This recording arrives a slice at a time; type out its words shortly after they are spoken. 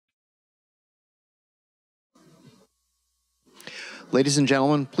Ladies and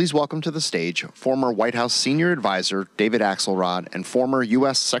gentlemen, please welcome to the stage former White House Senior Advisor David Axelrod and former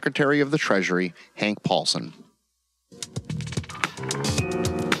U.S. Secretary of the Treasury Hank Paulson.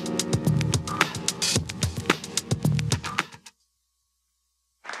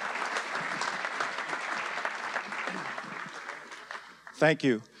 Thank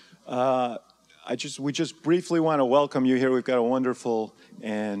you. We just briefly want to welcome you here. We've got a wonderful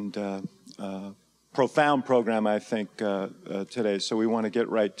and profound program, I think, today, so we want to get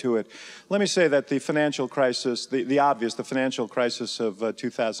right to it. Let me say that the financial crisis, the financial crisis of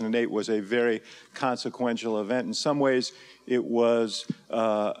 2008 was a very consequential event. In some ways, it was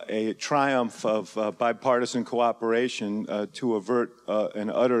a triumph of bipartisan cooperation to avert an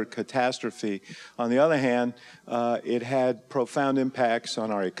utter catastrophe. On the other hand, it had profound impacts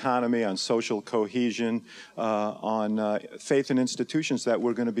on our economy, on social cohesion, on faith in institutions that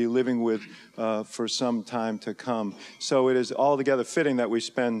we're going to be living with for some time to come. So it is altogether fitting that we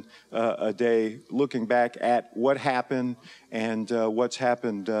spend a day looking back at what happened and what's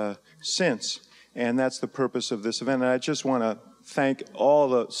happened since. And that's the purpose of this event. And I just want to thank all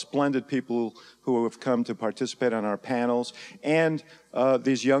the splendid people who have come to participate on our panels and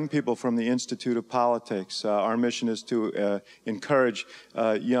these young people from the Institute of Politics. Our mission is to encourage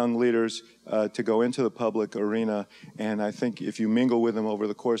young leaders to go into the public arena, and I think if you mingle with them over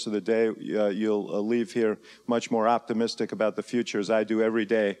the course of the day, you'll leave here much more optimistic about the future, as I do every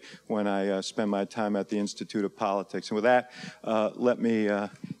day when I spend my time at the Institute of Politics. And with that, let me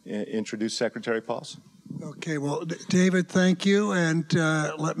introduce Secretary Paulson. Okay, well, David, thank you, and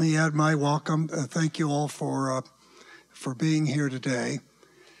let me add my welcome. Thank you all for being here today.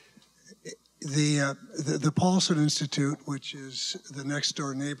 The Paulson Institute, which is the next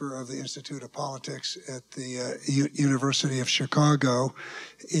door neighbor of the Institute of Politics at the University of Chicago,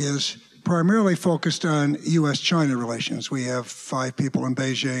 is primarily focused on U.S.-China relations. We have 5 people in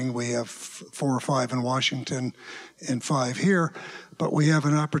Beijing, we have 4 or 5 in Washington, and 5 here. But we have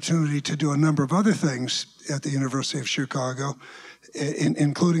an opportunity to do a number of other things at the University of Chicago,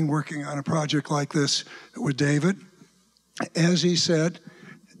 including working on a project like this with David. As he said,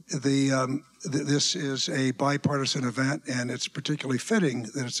 this is a bipartisan event, and it's particularly fitting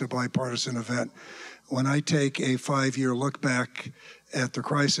that it's a bipartisan event. When I take a 5-year look back at the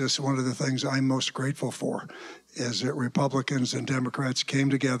crisis, one of the things I'm most grateful for is that Republicans and Democrats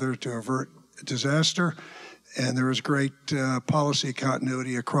came together to avert disaster. And there is great policy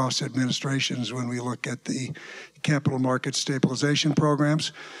continuity across administrations when we look at the capital market stabilization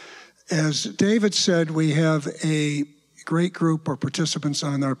programs. As David said, we have a great group of participants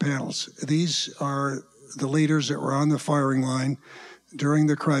on our panels. These are the leaders that were on the firing line during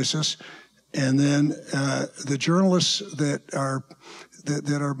the crisis. And then the journalists that are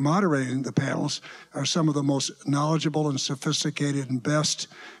moderating the panels are some of the most knowledgeable and sophisticated and best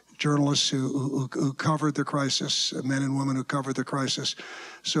journalists who covered the crisis, men and women who covered the crisis.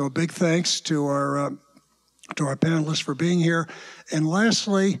 So a big thanks to our panelists for being here. And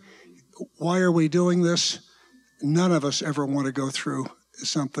lastly, why are we doing this? None of us ever want to go through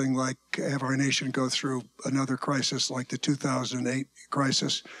something like have our nation go through another crisis like the 2008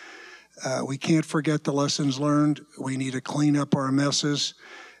 crisis. We can't forget the lessons learned. We need to clean up our messes.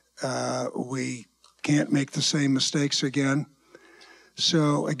 We can't make the same mistakes again.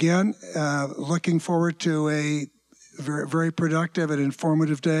 So again, looking forward to a very, very productive and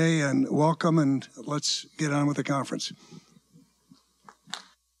informative day, and welcome, and let's get on with the conference.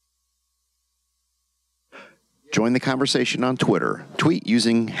 Join the conversation on Twitter. Tweet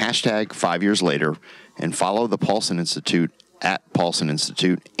using #5YearsLater and follow the Paulson Institute at Paulson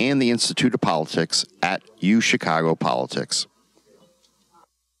Institute and the Institute of Politics at UChicago Politics.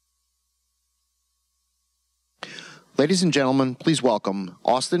 Ladies and gentlemen, please welcome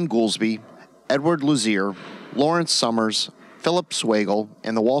Austin Goolsbee, Edward Luzier, Lawrence Summers, Philip Swagel,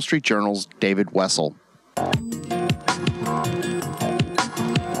 and the Wall Street Journal's David Wessel.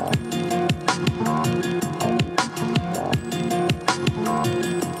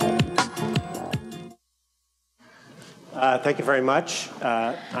 Thank you very much.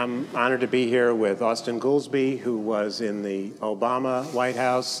 I'm honored to be here with Austin Goolsbee, who was in the Obama White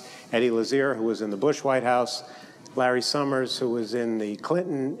House, Eddie Lazier, who was in the Bush White House, Larry Summers, who was in the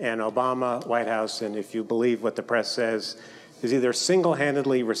Clinton and Obama White House, and if you believe what the press says, is either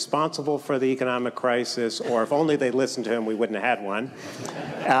single-handedly responsible for the economic crisis, or if only they listened to him, we wouldn't have had one.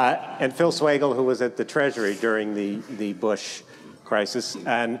 And Phil Swagel, who was at the Treasury during the Bush crisis,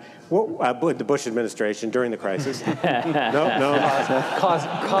 and the Bush administration during the crisis. No.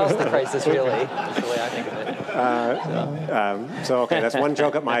 Caused the crisis, really. That's the way I think of it. So, okay, that's one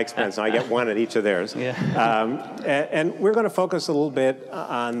joke at my expense. And I get one at each of theirs. Yeah. And we're going to focus a little bit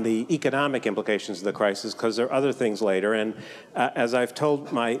on the economic implications of the crisis, because there are other things later. And as I've told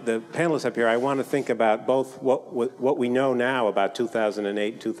the panelists up here, I want to think about both what we know now about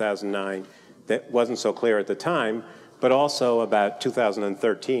 2008 and 2009 that wasn't so clear at the time, but also about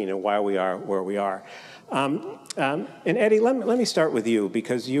 2013 and why we are where we are. And Eddie, let me start with you,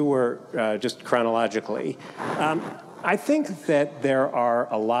 because you were just chronologically. I think that there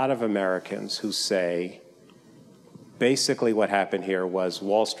are a lot of Americans who say basically what happened here was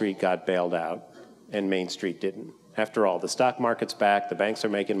Wall Street got bailed out and Main Street didn't. After all, the stock market's back, the banks are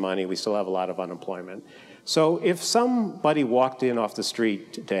making money, we still have a lot of unemployment. So if somebody walked in off the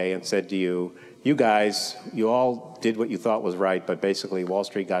street today and said to you, you guys, you all did what you thought was right, but basically Wall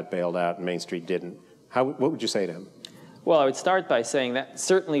Street got bailed out and Main Street didn't, what would you say to him? Well, I would start by saying that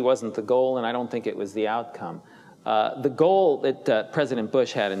certainly wasn't the goal, and I don't think it was the outcome. The goal that President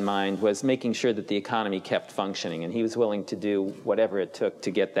Bush had in mind was making sure that the economy kept functioning, and he was willing to do whatever it took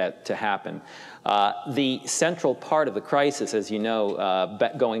to get that to happen. The central part of the crisis, as you know,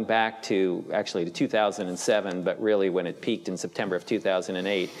 going back to actually to 2007, but really when it peaked in September of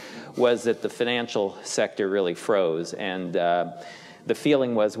 2008, was that the financial sector really froze, and the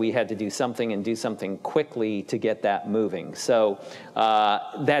feeling was we had to do something and do something quickly to get that moving. So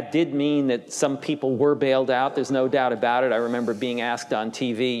that did mean that some people were bailed out. There's no doubt about it. I remember being asked on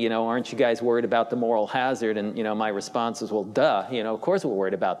TV, you know, aren't you guys worried about the moral hazard? And, you know, my response was, well, duh, you know, of course we're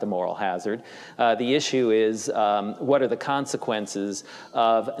worried about the moral hazard. The issue is what are the consequences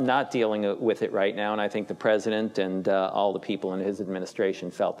of not dealing with it right now? And I think the president and all the people in his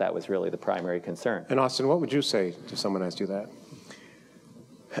administration felt that was really the primary concern. And Austin, what would you say to someone who asked you that?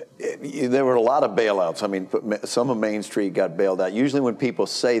 There were a lot of bailouts. I mean, some of Main Street got bailed out. Usually when people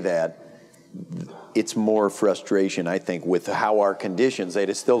say that, it's more frustration, I think, with how our conditions, they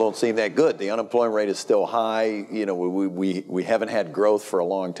just still don't seem that good. The unemployment rate is still high. You know, we haven't had growth for a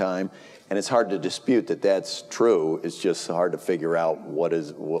long time. And it's hard to dispute that that's true. It's just hard to figure out what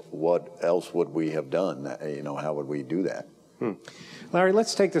else would we have done. You know, how would we do that? Larry,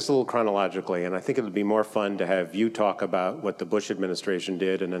 let's take this a little chronologically, and I think it would be more fun to have you talk about what the Bush administration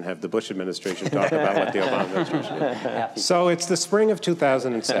did and then have the Bush administration talk about what the Obama administration did. So it's the spring of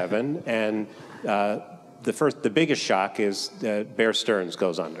 2007, and the biggest shock is that Bear Stearns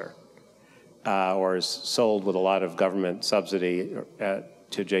goes under, or is sold with a lot of government subsidy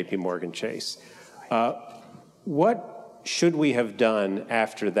to J.P. Morgan Chase. What should we have done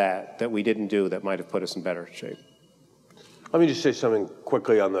after that we didn't do that might have put us in better shape? Let me just say something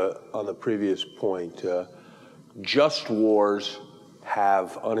quickly on the previous point. Just wars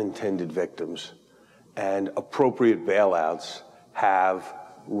have unintended victims, and appropriate bailouts have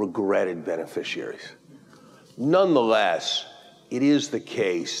regretted beneficiaries. Nonetheless, it is the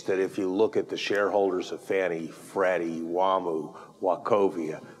case that if you look at the shareholders of Fannie, Freddie, WAMU,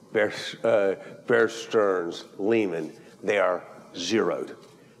 Wachovia, Bear Stearns, Lehman, they are zeroed.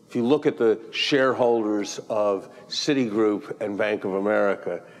 If you look at the shareholders of Citigroup and Bank of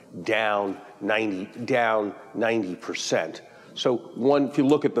America, down 90%. So if you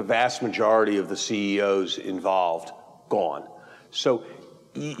look at the vast majority of the CEOs involved, gone. So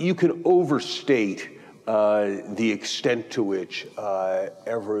you can overstate the extent to which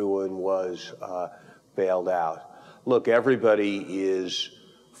everyone was bailed out. Look, everybody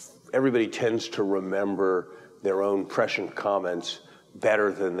tends to remember their own prescient comments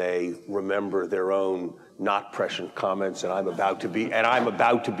better than they remember their own not prescient comments, and I'm about to be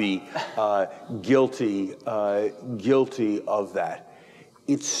guilty of that.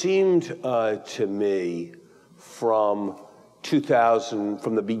 It seemed to me from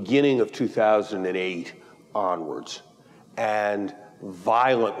the beginning of 2008 onwards, and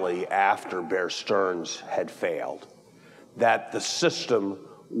violently after Bear Stearns had failed, that the system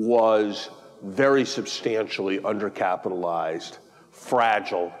was very substantially undercapitalized,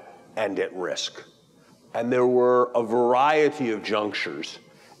 fragile, and at risk. And there were a variety of junctures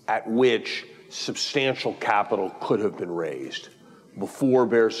at which substantial capital could have been raised. Before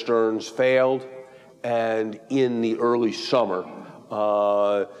Bear Stearns failed, and in the early summer,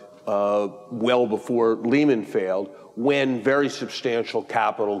 well before Lehman failed, when very substantial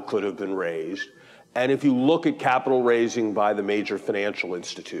capital could have been raised. And if you look at capital raising by the major financial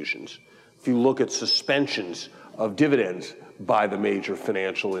institutions, if you look at suspensions of dividends by the major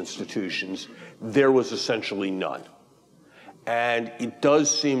financial institutions, there was essentially none. And it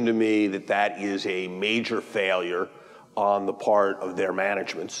does seem to me that that is a major failure on the part of their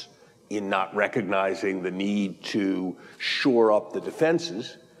managements in not recognizing the need to shore up the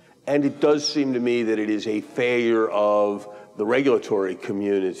defenses, And it does seem to me that it is a failure of the regulatory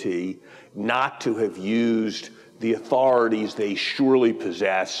community not to have used the authorities they surely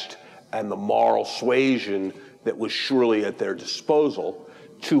possessed and the moral suasion that was surely at their disposal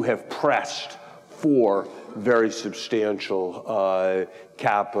to have pressed for very substantial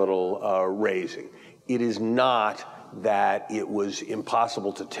capital raising. It is not that it was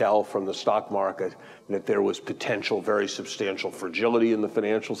impossible to tell from the stock market that there was potential very substantial fragility in the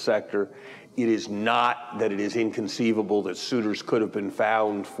financial sector. It is not that it is inconceivable that suitors could have been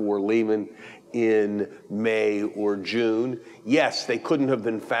found for Lehman in May or June. Yes, they couldn't have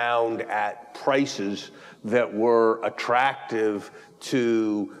been found at prices that were attractive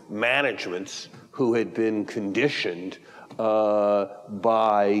to managements who had been conditioned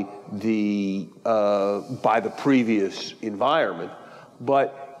by the previous environment.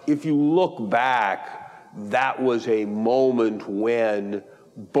 But if you look back, that was a moment when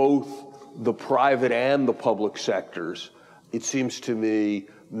both the private and the public sectors, it seems to me,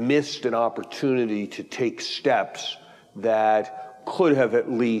 missed an opportunity to take steps that could have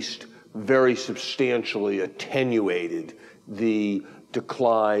at least very substantially attenuated the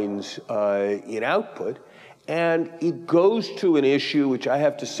declines in output. And it goes to an issue which I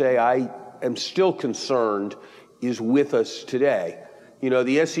have to say I am still concerned is with us today. You know,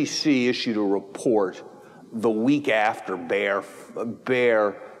 the SEC issued a report the week after Bear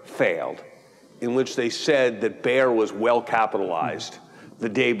failed, in which they said that Bear was well capitalized the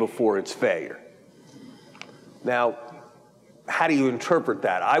day before its failure. Now, how do you interpret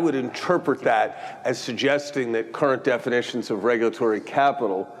that? I would interpret that as suggesting that current definitions of regulatory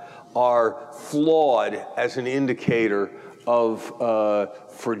capital are flawed as an indicator of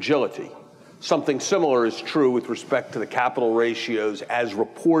fragility. Something similar is true with respect to the capital ratios as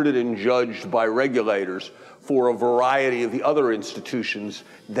reported and judged by regulators for a variety of the other institutions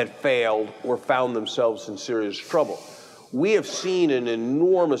that failed or found themselves in serious trouble. We have seen an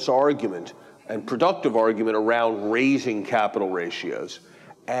enormous argument and productive argument around raising capital ratios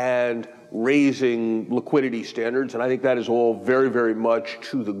and raising liquidity standards, and I think that is all very, very much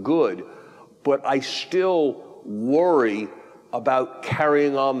to the good. But I still worry about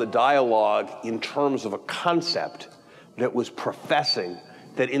carrying on the dialogue in terms of a concept that was professing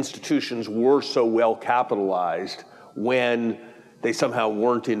that institutions were so well capitalized when they somehow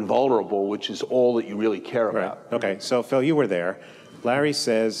weren't invulnerable, which is all that you really care about. Right. Okay, so Phil, you were there. Larry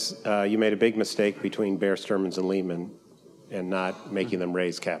says you made a big mistake between Bear Stearns and Lehman and not making them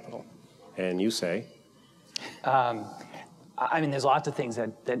raise capital. And you say? I mean, there's lots of things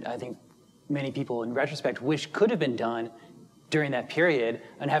that I think many people in retrospect wish could have been done during that period,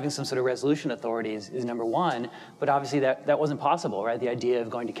 and having some sort of resolution authority is number one, but obviously that wasn't possible, right? The idea of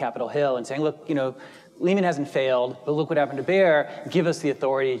going to Capitol Hill and saying, look, you know, Lehman hasn't failed, but look what happened to Bear, give us the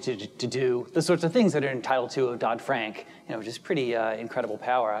authority to do the sorts of things that are entitled to of Dodd-Frank, you know, which is pretty incredible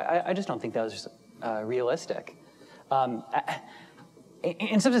power. I just don't think that was realistic.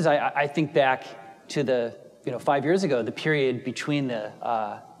 In some sense, I think back to the, 5 years ago, the period between the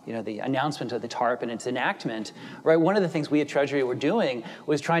announcement of the TARP and its enactment, right? One of the things we at Treasury were doing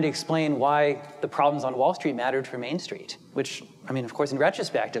was trying to explain why the problems on Wall Street mattered for Main Street, which, I mean, of course, in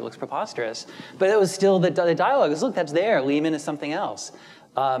retrospect, it looks preposterous, but it was still the dialogue is, look, that's there, Lehman is something else.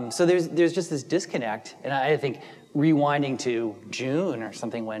 So there's just this disconnect, and I think rewinding to June or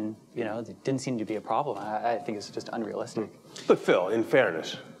something when, it didn't seem to be a problem, I think it's just unrealistic. But Phil, in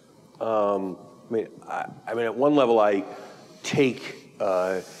fairness, I mean, at one level, I take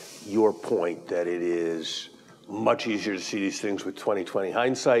your point that it is much easier to see these things with 20/20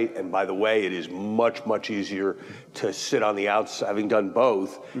 hindsight, and by the way, it is much, much easier to sit on the outside, having done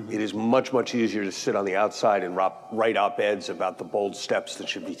both, it is much, much easier to sit on the outside and write op-eds about the bold steps that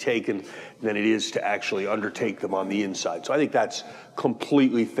should be taken than it is to actually undertake them on the inside. So I think that's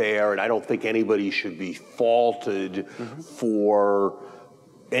completely fair, and I don't think anybody should be faulted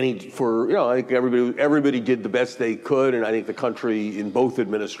I think everybody did the best they could, and I think the country in both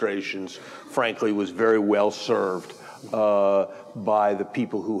administrations, frankly, was very well served by the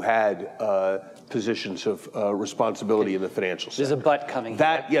people who had positions of responsibility in the financial sector. There's a but coming.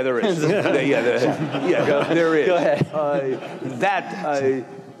 Yeah, there is. There is. Go ahead.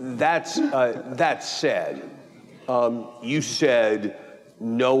 That said, you said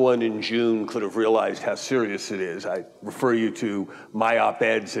no one in June could have realized how serious it is. I refer you to my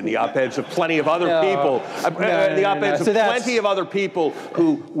op-eds and the op-eds of plenty of other people. The op-eds of plenty of other people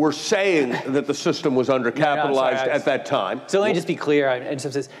who were saying that the system was undercapitalized at that time. So let me just be clear. In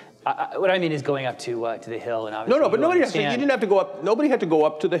some sense, what I mean is going up to the Hill, and obviously but nobody has to, you didn't have to go up. Nobody had to go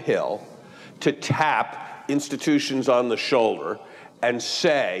up to the Hill to tap institutions on the shoulder and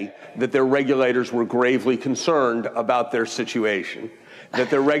say that their regulators were gravely concerned about their situation, that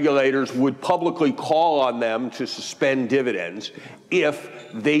their regulators would publicly call on them to suspend dividends if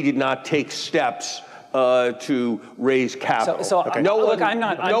they did not take steps to raise capital.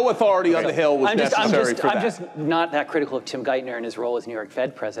 No authority on the Hill was necessary for that. I'm just not that critical of Tim Geithner and his role as New York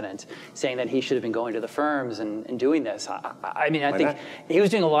Fed president, saying that he should have been going to the firms and doing this. I mean, I think he was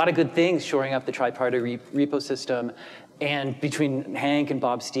doing a lot of good things, shoring up the tripartite repo system, and between Hank and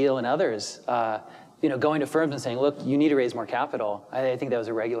Bob Steele and others, going to firms and saying, look, you need to raise more capital. I think that was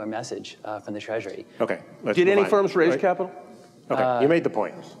a regular message from the Treasury. Okay. Did any firms raise capital? Okay, you made the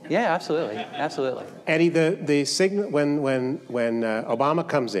point. Yeah, absolutely, absolutely. Eddie, the signal when Obama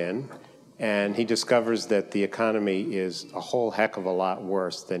comes in and he discovers that the economy is a whole heck of a lot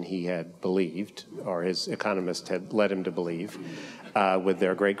worse than he had believed, or his economists had led him to believe, with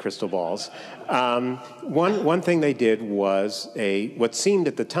their great crystal balls. One thing they did was what seemed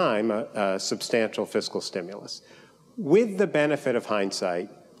at the time a substantial fiscal stimulus. With the benefit of hindsight,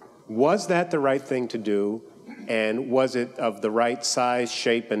 was that the right thing to do? And was it of the right size,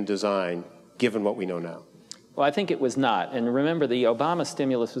 shape, and design, given what we know now? Well, I think it was not. And remember, the Obama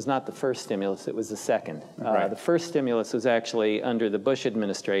stimulus was not the first stimulus, it was the second. Right. The first stimulus was actually under the Bush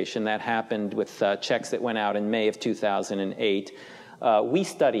administration. That happened with checks that went out in May of 2008. We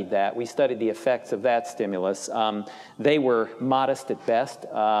studied that. We studied the effects of that stimulus. They were modest at best,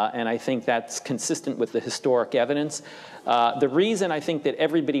 and I think that's consistent with the historic evidence. The reason I think that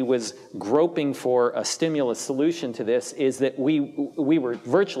everybody was groping for a stimulus solution to this is that we were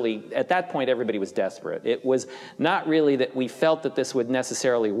virtually, at that point, everybody was desperate. It was not really that we felt that this would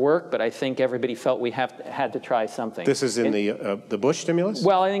necessarily work, but I think everybody felt we had to try something. This is in the Bush stimulus?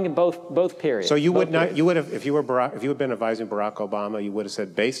 Well, I think in both periods. So you would not, you would have, if you had been advising Barack Obama, you would have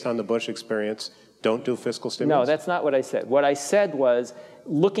said, based on the Bush experience, don't do fiscal stimulus? No, that's not what I said. What I said was,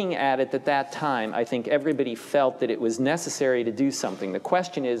 looking at it at that time, I think everybody felt that it was necessary to do something. The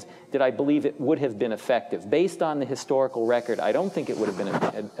question is, did I believe it would have been effective? Based on the historical record, I don't think it would have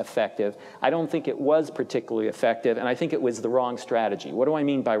been effective. I don't think it was particularly effective, and I think it was the wrong strategy. What do I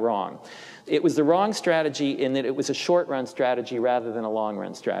mean by wrong? It was the wrong strategy in that it was a short-run strategy rather than a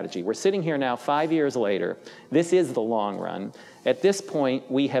long-run strategy. We're sitting here now 5 years later. This is the long run. At this point,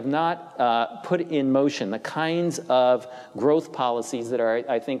 we have not put in motion the kinds of growth policies that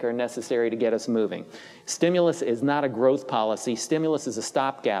I think are necessary to get us moving. Stimulus is not a growth policy. Stimulus is a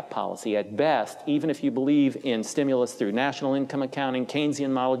stopgap policy. At best, even if you believe in stimulus through national income accounting,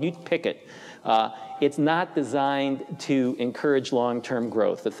 Keynesian model, you pick it. It's not designed to encourage long-term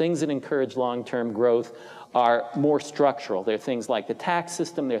growth. The things that encourage long-term growth are more structural. They're things like the tax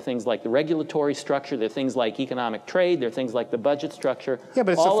system, they're things like the regulatory structure, they're things like economic trade, they're things like the budget structure. Yeah,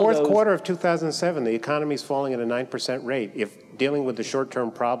 but it's the fourth quarter of 2007. The economy's falling at a 9% rate. If dealing with the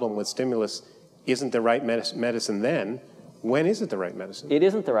short-term problem with stimulus isn't the right medicine then, when is it the right medicine? It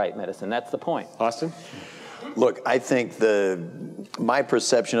isn't the right medicine. That's the point. Austin? Look, I think my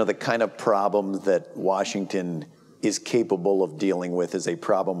perception of the kind of problems that Washington is capable of dealing with is a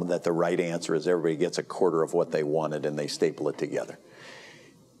problem that the right answer is everybody gets a quarter of what they wanted and they staple it together.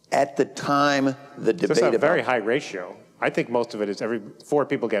 At the time, the debate about... That's a very high ratio. I think most of it is every 4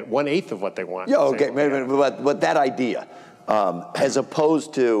 people get 1/8 of what they want. Yeah, okay, but that idea, as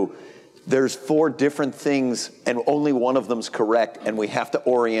opposed to there's 4 different things and only one of them's correct and we have to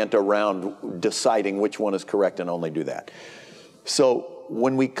orient around deciding which one is correct and only do that. So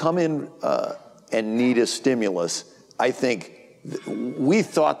when we come in and need a stimulus, I think we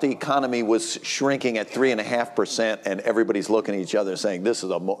thought the economy was shrinking at 3.5%, and everybody's looking at each other saying this is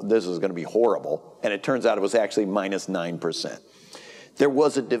going to be horrible, and it turns out it was actually minus 9%. There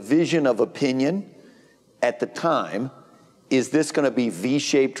was a division of opinion at the time. Is this going to be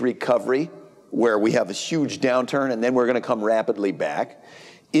V-shaped recovery, where we have a huge downturn and then we're going to come rapidly back?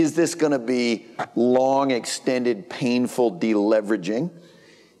 Is this going to be long, extended, painful deleveraging?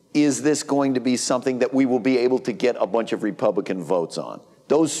 Is this going to be something that we will be able to get a bunch of Republican votes on?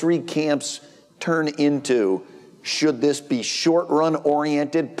 Those 3 camps turn into, should this be short-run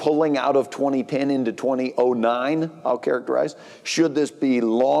oriented, pulling out of 2010 into 2009, I'll characterize? Should this be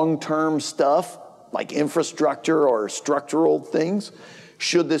long-term stuff, like infrastructure or structural things?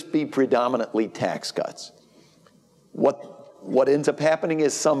 Should this be predominantly tax cuts? What ends up happening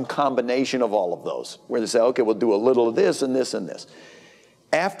is some combination of all of those, where they say, okay, we'll do a little of this and this and this.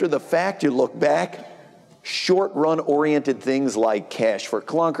 After the fact, you look back, short-run oriented things like cash for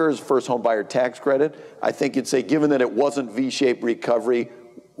clunkers, first home buyer tax credit, I think you'd say, given that it wasn't V-shaped recovery,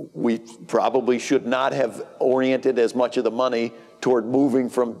 we probably should not have oriented as much of the money toward moving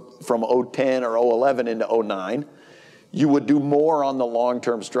from 2010 or 2011 into 2009. you would do more on the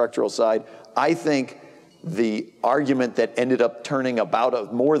long-term structural side. I think the argument that ended up turning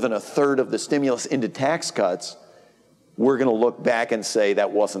about more than a third of the stimulus into tax cuts, we're going to look back and say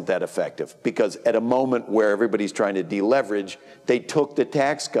that wasn't that effective, because at a moment where everybody's trying to deleverage, they took the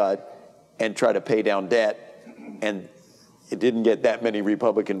tax cut and tried to pay down debt, and it didn't get that many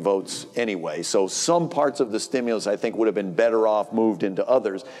Republican votes anyway. So some parts of the stimulus, I think, would have been better off moved into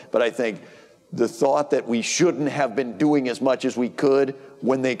others. But I think the thought that we shouldn't have been doing as much as we could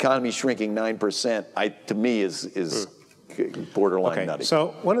when the economy's shrinking 9%, to me is borderline nutty.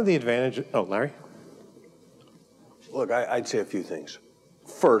 So one of the advantages, Larry? Look, I'd say a few things.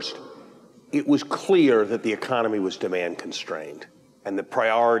 First, it was clear that the economy was demand constrained, and the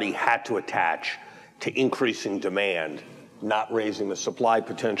priority had to attach to increasing demand, not raising the supply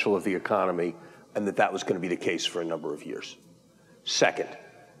potential of the economy, and that was going to be the case for a number of years. Second,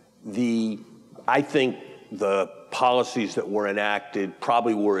 I think the policies that were enacted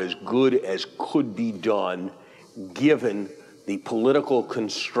probably were as good as could be done given the political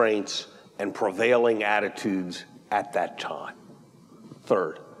constraints and prevailing attitudes at that time.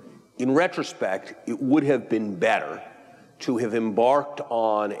 Third, in retrospect, it would have been better to have embarked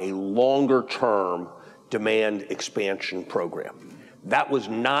on a longer-term demand expansion program. That was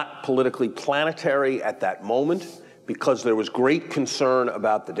not politically planetary at that moment because there was great concern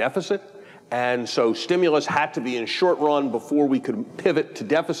about the deficit, and so stimulus had to be in short run before we could pivot to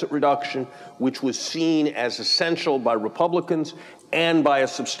deficit reduction, which was seen as essential by Republicans and by a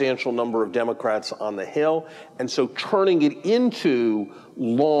substantial number of Democrats on the Hill. And so turning it into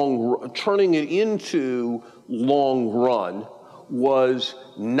long run was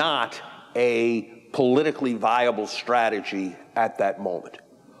not a politically viable strategy at that moment.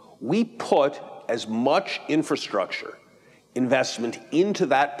 We put as much infrastructure investment into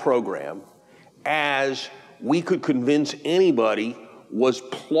that program as we could convince anybody was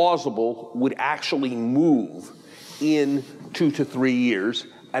plausible would actually move in 2 to 3 years,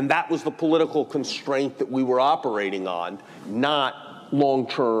 and that was the political constraint that we were operating on, not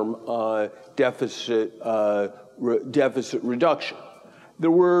long-term deficit reduction. There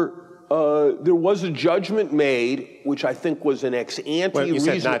was a judgment made, which I think was an ex-ante Well, you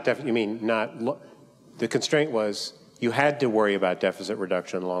reason. said not you mean not. The constraint was you had to worry about deficit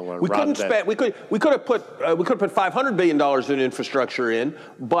reduction in the long run. We couldn't spend. We could have put $500 billion in infrastructure in,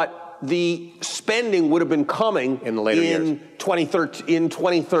 but the spending would have been coming in the later years.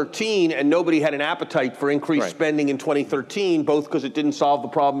 2013, and nobody had an appetite for increased spending in 2013, both because it didn't solve the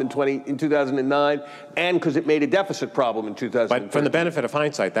problem in 2009, and because it made a deficit problem in 2013. But from the benefit of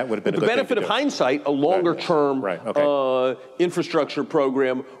hindsight, that would have been a good thing to do. The benefit of hindsight, a longer-term infrastructure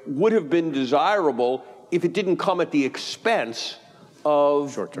program would have been desirable if it didn't come at the expense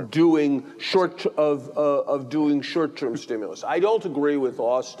of doing short-term stimulus. I don't agree with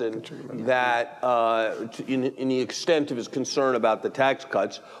Austin that in the extent of his concern about the tax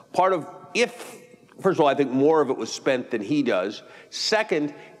cuts. First of all, I think more of it was spent than he does.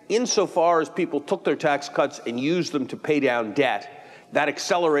 Second, insofar as people took their tax cuts and used them to pay down debt, that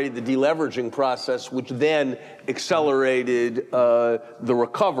accelerated the deleveraging process, which then accelerated the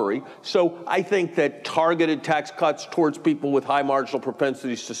recovery. So I think that targeted tax cuts towards people with high marginal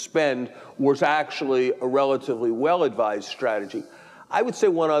propensities to spend was actually a relatively well-advised strategy. I would say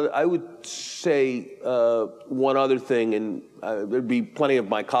one other thing, and there'd be plenty of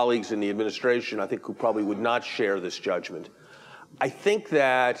my colleagues in the administration, I think, who probably would not share this judgment. I think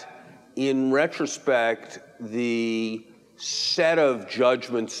that in retrospect, the set of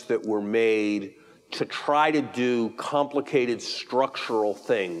judgments that were made to try to do complicated structural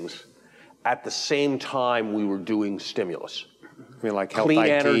things at the same time we were doing stimulus. I mean, like health clean IT.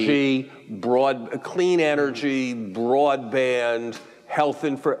 energy, broadband, health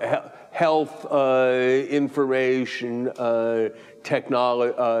information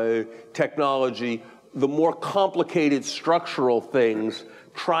technology, the more complicated structural things,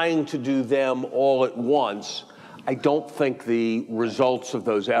 trying to do them all at once. I don't think the results of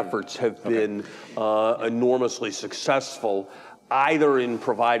those efforts have been enormously successful, either in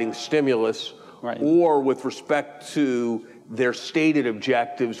providing stimulus or with respect to their stated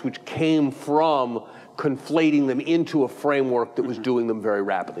objectives, which came from conflating them into a framework that was doing them very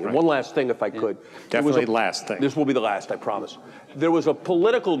rapidly. And one last thing, if I could. Definitely last thing. This will be the last, I promise. There was a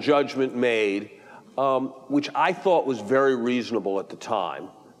political judgment made, which I thought was very reasonable at the time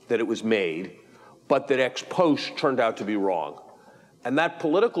that it was made, but that ex post turned out to be wrong. And that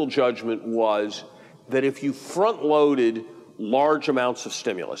political judgment was that if you front-loaded large amounts of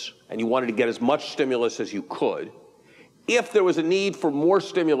stimulus, and you wanted to get as much stimulus as you could, if there was a need for more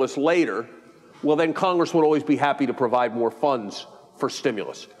stimulus later, well, then Congress would always be happy to provide more funds for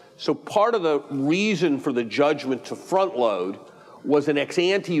stimulus. So part of the reason for the judgment to front load was an ex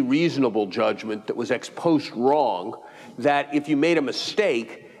ante reasonable judgment that was ex post wrong, that if you made a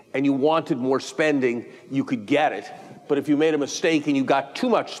mistake and you wanted more spending, you could get it. But if you made a mistake and you got too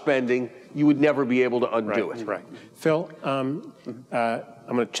much spending, you would never be able to undo it. Right. Phil, I'm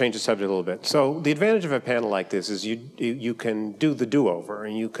going to change the subject a little bit. So the advantage of a panel like this is you can do the do-over,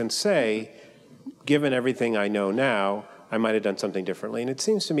 and you can say, given everything I know now, I might have done something differently. And it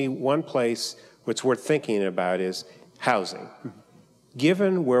seems to me one place what's worth thinking about is housing.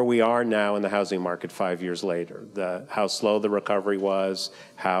 Given where we are now in the housing market 5 years later, how slow the recovery was,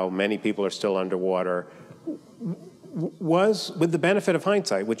 how many people are still underwater, was, with the benefit of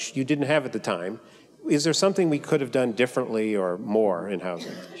hindsight, which you didn't have at the time, is there something we could have done differently or more in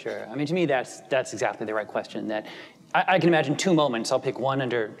housing? Sure. I mean, to me, that's exactly the right question. That I can imagine two moments. I'll pick one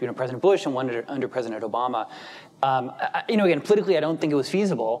under President Bush and one under President Obama. Again, politically, I don't think it was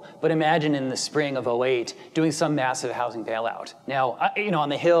feasible, but imagine in the spring of '08 doing some massive housing bailout. Now, on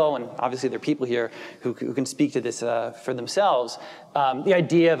the Hill, and obviously there are people here who can speak to this for themselves, the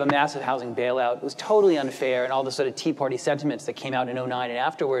idea of a massive housing bailout was totally unfair, and all the sort of Tea Party sentiments that came out in '09 and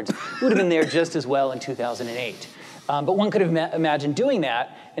afterwards would have been there just as well in 2008. But one could have imagined doing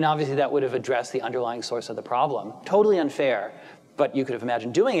that, and obviously that would have addressed the underlying source of the problem. Totally unfair, but you could have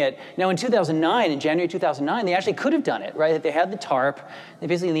imagined doing it. Now in 2009, in January 2009, they actually could have done it, right? They had the TARP. They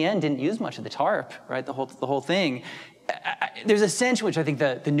basically, in the end, didn't use much of the TARP, right? The whole thing. There's a sense in which I think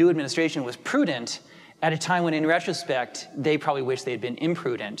the new administration was prudent at a time when, in retrospect, they probably wish they had been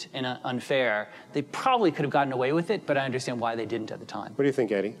imprudent and unfair. They probably could have gotten away with it, but I understand why they didn't at the time. What do you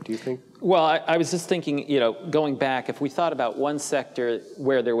think, Eddie? Do you think? Well, I was just thinking, going back, if we thought about one sector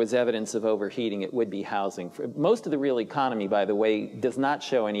where there was evidence of overheating, it would be housing. Most of the real economy, by the way, does not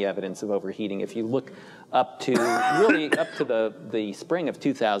show any evidence of overheating. If you look up to the spring of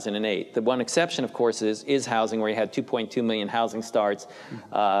 2008. The one exception, of course, is housing, where you had 2.2 million housing starts.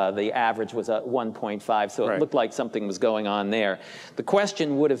 The average was at 1.5, so it looked like something was going on there. The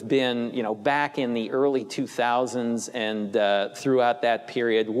question would have been, back in the early 2000s and throughout that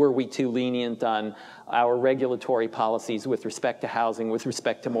period, were we too lenient on our regulatory policies with respect to housing, with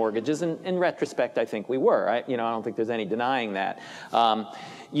respect to mortgages? And in retrospect, I think we were. I don't think there's any denying that.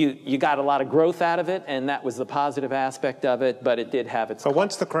 You got a lot of growth out of it, and that was the positive aspect of it, but it did have its... But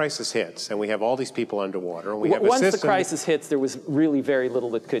once the crisis hits, and we have all these people underwater, and we have a system... Once the crisis hits, there was really very little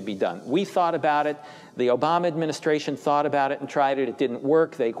that could be done. We thought about it. The Obama administration thought about it and tried it. It didn't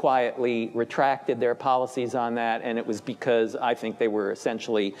work. They quietly retracted their policies on that, and it was because I think they were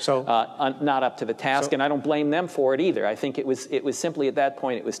essentially not up to the task, and I don't blame them for it either. I think it was simply at that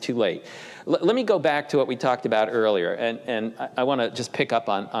point it was too late. Let me go back to what we talked about earlier, and I want to just pick up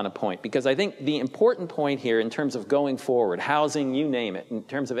on a point, because I think the important point here in terms of going forward, housing, you name it, in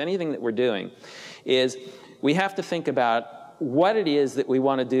terms of anything that we're doing, is we have to think about what it is that we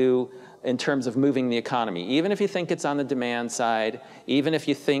want to do in terms of moving the economy. Even if you think it's on the demand side, even if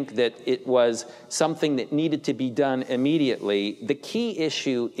you think that it was something that needed to be done immediately, the key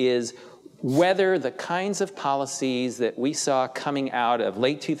issue is whether the kinds of policies that we saw coming out of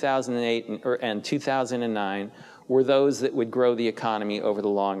late 2008 and 2009 were those that would grow the economy over the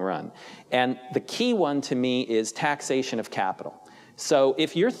long run. And the key one to me is taxation of capital. So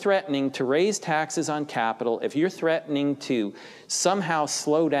if you're threatening to raise taxes on capital, if you're threatening to somehow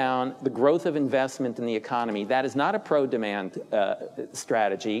slow down the growth of investment in the economy, that is not a pro-demand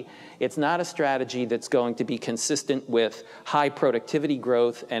strategy. It's not a strategy that's going to be consistent with high productivity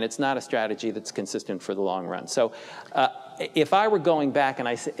growth, and it's not a strategy that's consistent for the long run. So if I were going back and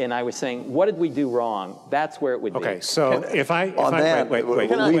I was saying, what did we do wrong? That's where it would be. Okay, so that's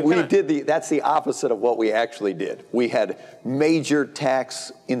the opposite of what we actually did. We had major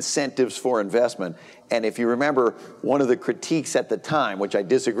tax incentives for investment. And if you remember, one of the critiques at the time, which I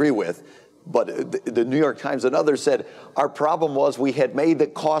disagree with, but the New York Times and others said, our problem was we had made the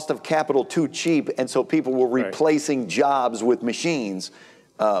cost of capital too cheap, and so people were replacing jobs with machines.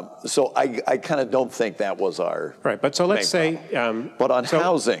 So I kind of don't think that was our but so let's say... but on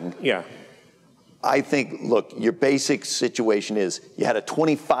housing, I think, look, your basic situation is you had a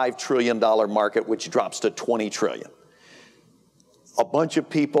 $25 trillion market, which drops to $20 trillion. A bunch of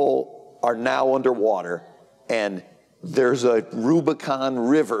people are now underwater, and there's a Rubicon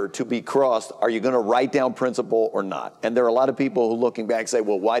River to be crossed. Are you going to write down principal or not? And there are a lot of people who, looking back, say,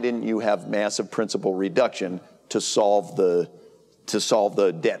 well, why didn't you have massive principal reduction to solve the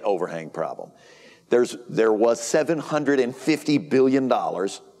debt overhang problem? There was $750 billion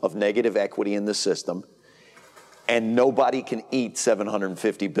of negative equity in the system, and nobody can eat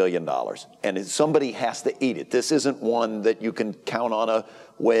 $750 billion. And somebody has to eat it. This isn't one that you can count on a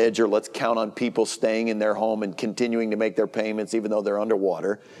wedge, or let's count on people staying in their home and continuing to make their payments even though they're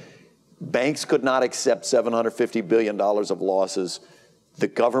underwater. Banks could not accept $750 billion of losses. The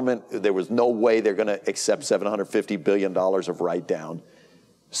government, there was no way they're going to accept $750 billion of write-down.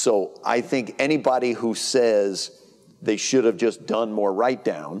 So I think anybody who says they should have just done more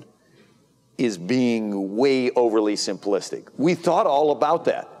write-down is being way overly simplistic. We thought all about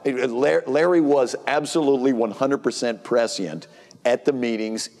that. Larry was absolutely 100% prescient at the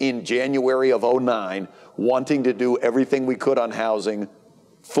meetings in January of '09, wanting to do everything we could on housing,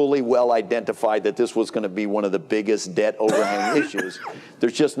 fully well identified that this was going to be one of the biggest debt overhang issues.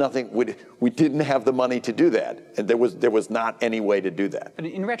 There's just nothing, we didn't have the money to do that, and there was not any way to do that. But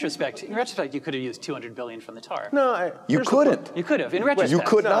in retrospect, you could have used $200 billion from the TARP. No, you couldn't. You could have, in retrospect. You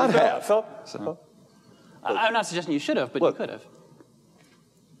could not have. I'm not suggesting you should have, but you could have.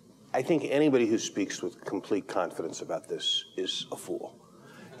 I think anybody who speaks with complete confidence about this is a fool.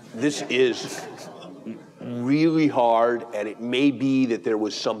 This is really hard, and it may be that there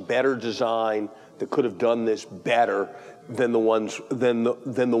was some better design that could have done this better than the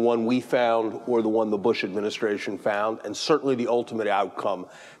one we found or the one the Bush administration found, and certainly the ultimate outcome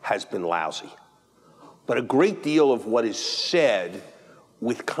has been lousy. But a great deal of what is said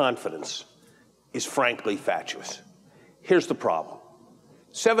with confidence is frankly fatuous. Here's the problem.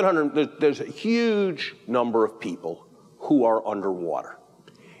 There's a huge number of people who are underwater.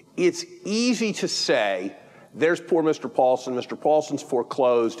 It's easy to say, there's poor Mr. Paulson. Mr. Paulson's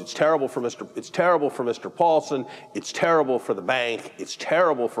foreclosed. It's terrible for Mr. Paulson. It's terrible for the bank. It's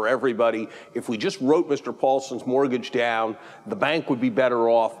terrible for everybody. If we just wrote Mr. Paulson's mortgage down, the bank would be better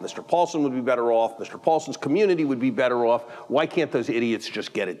off. Mr. Paulson would be better off. Mr. Paulson's community would be better off. Why can't those idiots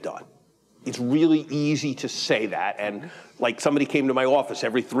just get it done? It's really easy to say that, and like somebody came to my office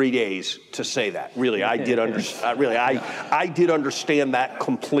every 3 days to say that. Really, I did understand that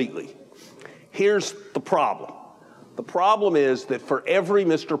completely. Here's the problem. The problem is that for every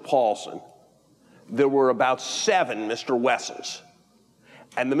Mr. Paulson, there were about 7 Mr. Wessels,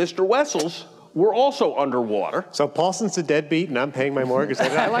 and the Mr. Wessels were also underwater. So Paulson's a deadbeat, and I'm paying my mortgage.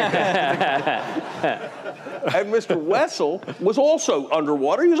 I like that. And Mr. Wessel was also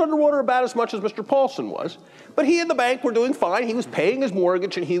underwater. He was underwater about as much as Mr. Paulson was. But he and the bank were doing fine. He was paying his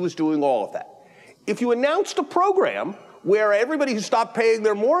mortgage, and he was doing all of that. If you announced a program where everybody who stopped paying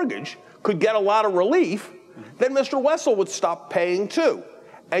their mortgage could get a lot of relief, then Mr. Wessel would stop paying too.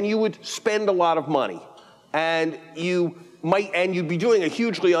 And you would spend a lot of money. And you'd be doing a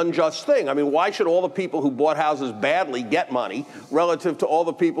hugely unjust thing. I mean, why should all the people who bought houses badly get money relative to all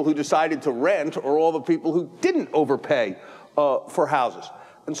the people who decided to rent or all the people who didn't overpay for houses?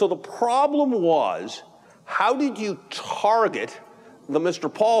 And so the problem was, how did you target the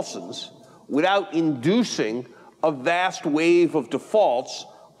Mr. Paulsons without inducing a vast wave of defaults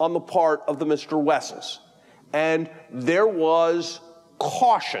on the part of the Mr. Wessels? And there was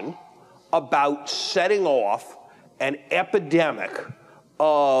caution about setting off an epidemic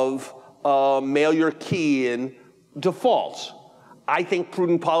of mail your key in defaults. I think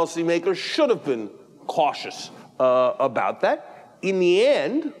prudent policymakers should have been cautious about that. In the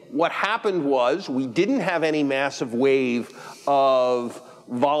end, what happened was we didn't have any massive wave of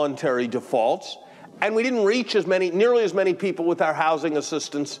voluntary defaults, and we didn't reach nearly as many people with our housing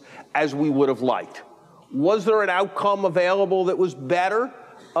assistance as we would have liked. Was there an outcome available that was better?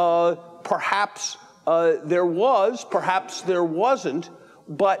 Perhaps there was, perhaps there wasn't,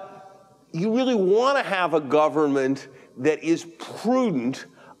 but you really want to have a government that is prudent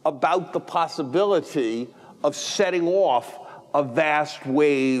about the possibility of setting off a vast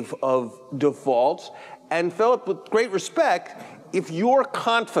wave of defaults. And Philip, with great respect, if you're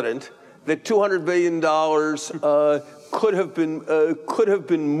confident that $200 billion could have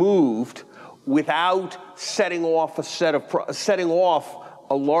been moved without setting off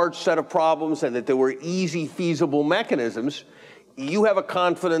a large set of problems, and that there were easy, feasible mechanisms, you have a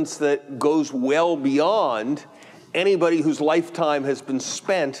confidence that goes well beyond anybody whose lifetime has been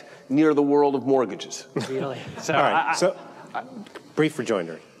spent near the world of mortgages. Really? All right. So, brief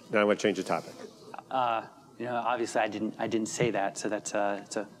rejoinder. Now I want to change the topic. Obviously I didn't say that, so it's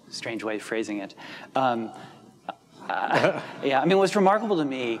a strange way of phrasing it. What's remarkable to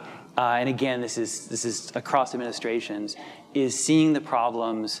me, and again, this is across administrations, is seeing the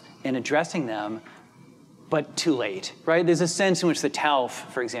problems and addressing them, but too late, right? There's a sense in which the TALF,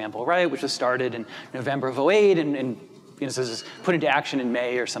 for example, right, which was started in November of '08 and so was put into action in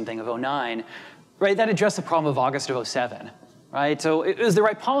May or something of '09, right? That addressed the problem of August of '07, right? So it was the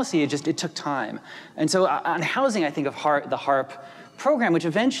right policy, it took time. And so on housing, I think of the HARP program, which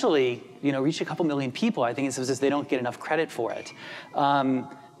eventually reached a couple million people. I think it's just they don't get enough credit for it.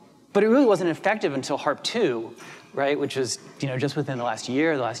 But it really wasn't effective until HARP 2, right, which was just within the last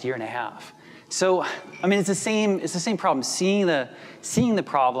year and a half. So, I mean, it's the same problem, seeing the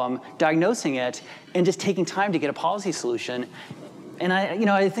problem, diagnosing it, and just taking time to get a policy solution. And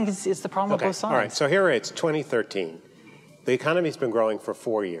I think it's the problem of both sides. All right, so here it's 2013. The economy's been growing for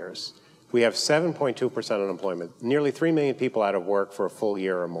 4 years. We have 7.2% unemployment, nearly 3 million people out of work for a full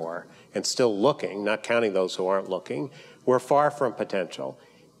year or more, and still looking, not counting those who aren't looking. We're far from potential.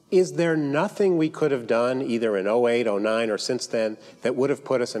 Is there nothing we could have done either in 08, 09, or since then that would have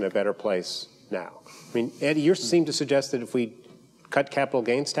put us in a better place now? I mean, Eddie, you seem to suggest that if we cut capital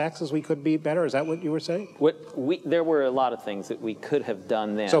gains taxes, we could be better. Is that what you were saying? There were a lot of things that we could have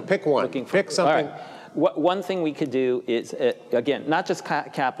done then. So pick one. Pick something. All right. One thing we could do is, again, not just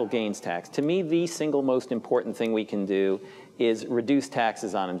capital gains tax. To me, the single most important thing we can do is reduce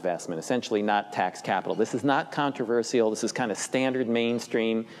taxes on investment, essentially not tax capital. This is not controversial. This is kind of standard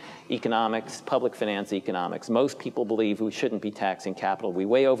mainstream economics, public finance economics. Most people believe we shouldn't be taxing capital. We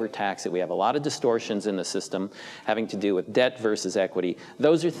way overtax it. We have a lot of distortions in the system having to do with debt versus equity.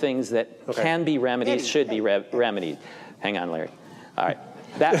 Those are things that can be remedied, should be remedied. Hang on, Larry. All right.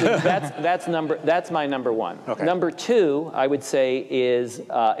 That's my number one. Okay. Number two, I would say, is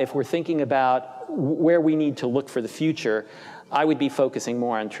if we're thinking about where we need to look for the future, I would be focusing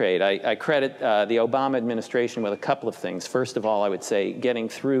more on trade. I credit the Obama administration with a couple of things. First of all, I would say getting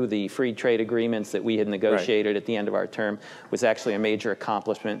through the free trade agreements that we had negotiated at the end of our term was actually a major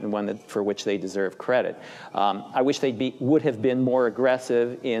accomplishment and one for which they deserve credit. I wish they would have been more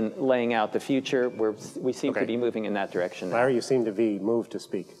aggressive in laying out the future. We seem to be moving in that direction now. Larry, you seem to be moved to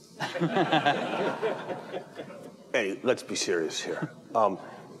speak. Hey, let's be serious here.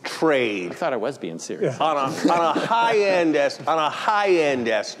 Trade. I thought I was being serious. On a high-end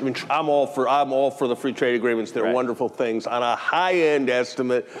estimate, I'm all for the free trade agreements. They're wonderful things. On a high-end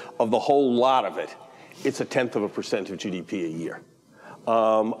estimate of the whole lot of it, it's 1/10% of GDP a year.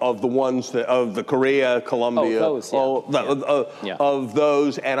 Of the ones of the Korea, Colombia, of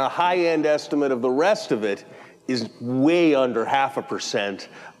those, and a high-end estimate of the rest of it is way under 0.5%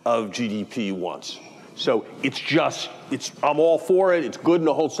 of GDP once. So I'm all for it. It's good in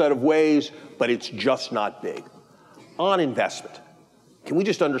a whole set of ways, but it's just not big. On investment, can we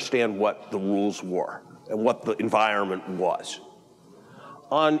just understand what the rules were and what the environment was?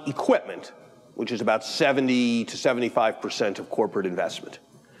 On equipment, which is about 70 to 75% of corporate investment,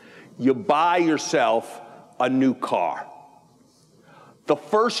 you buy yourself a new car. The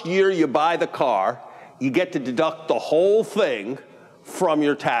first year you buy the car, you get to deduct the whole thing from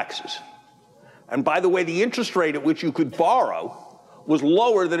your taxes. And by the way, the interest rate at which you could borrow was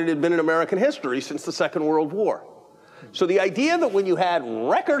lower than it had been in American history since the Second World War. So the idea that when you had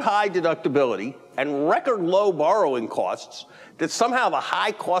record high deductibility and record low borrowing costs, that somehow the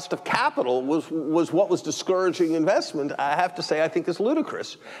high cost of capital was what was discouraging investment, I have to say I think is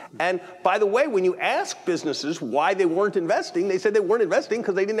ludicrous. And by the way, when you ask businesses why they weren't investing, they said they weren't investing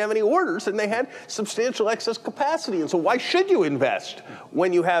because they didn't have any orders and they had substantial excess capacity. And so why should you invest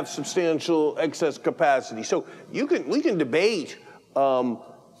when you have substantial excess capacity? So we can debate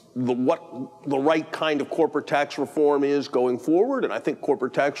what the right kind of corporate tax reform is going forward, and I think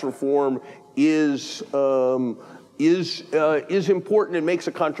corporate tax reform is important and makes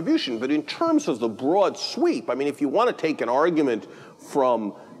a contribution. But in terms of the broad sweep, I mean, if you want to take an argument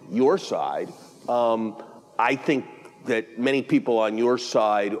from your side, I think that many people on your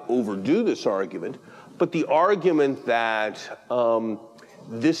side overdo this argument. But the argument that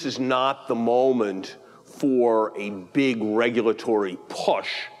this is not the moment for a big regulatory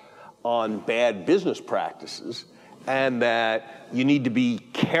push on bad business practices, and that you need to be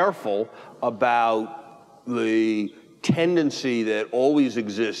careful about the tendency that always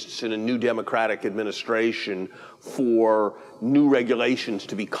exists in a new Democratic administration for new regulations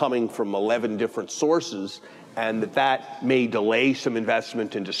to be coming from 11 different sources, and that may delay some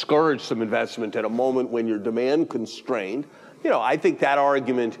investment and discourage some investment at a moment when you're demand constrained. I think that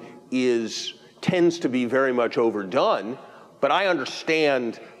argument tends to be very much overdone, but I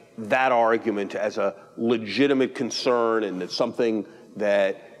understand that argument as a legitimate concern, and it's something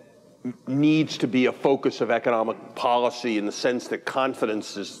that needs to be a focus of economic policy in the sense that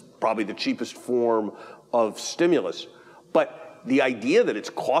confidence is probably the cheapest form of stimulus. But the idea that it's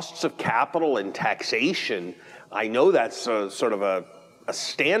costs of capital and taxation, I know that's sort of a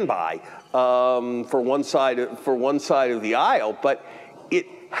standby for one side of the aisle, but it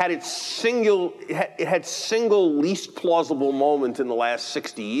had single least plausible moment in the last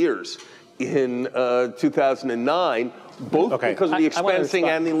 60 years in 2009, both because of the expensing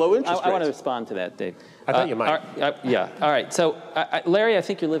and the low interest rates. I want to respond to that, Dave. I thought you might. Yeah, all right. So, Larry, I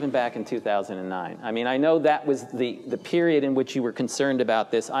think you're living back in 2009. I mean, I know that was the period in which you were concerned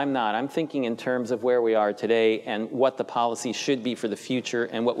about this. I'm not. I'm thinking in terms of where we are today and what the policy should be for the future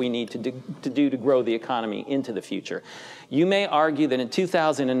and what we need to do to grow the economy into the future. You may argue that in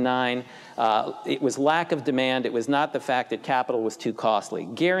 2009, it was lack of demand. It was not the fact that capital was too costly.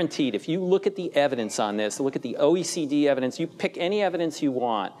 Guaranteed, if you look at the evidence on this, look at the OECD evidence, you pick any evidence you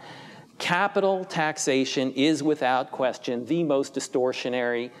want, capital taxation is without question the most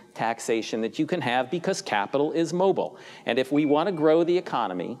distortionary taxation that you can have because capital is mobile. And if we want to grow the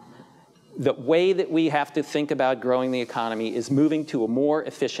economy, the way that we have to think about growing the economy is moving to a more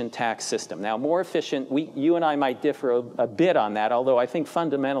efficient tax system. Now, more efficient, you and I might differ a bit on that, although I think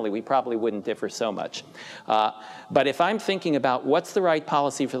fundamentally we probably wouldn't differ so much. But if I'm thinking about what's the right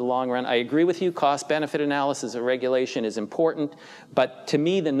policy for the long run, I agree with you, cost-benefit analysis of regulation is important, but to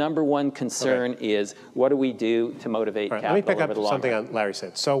me the number one concern is what do we do to motivate capital over the long run? Let me pick up something on Larry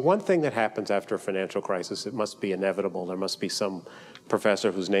said. So one thing that happens after a financial crisis, it must be inevitable, there must be some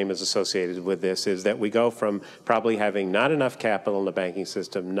professor whose name is associated with this, is that we go from probably having not enough capital in the banking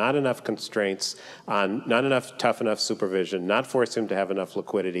system, not enough constraints on, not enough tough enough supervision, not forcing them to have enough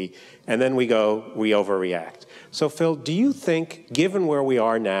liquidity, and then we overreact. So Phil, do you think, given where we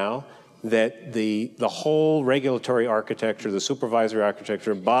are now, that the whole regulatory architecture, the supervisory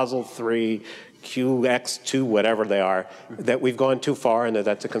architecture, Basel III, QX2, whatever they are, that we've gone too far and that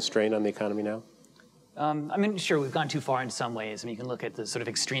that's a constraint on the economy now? I mean, sure, we've gone too far in some ways. I mean, you can look at the sort of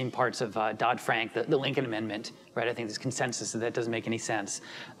extreme parts of Dodd-Frank, the Lincoln Amendment, right? I think there's consensus that doesn't make any sense.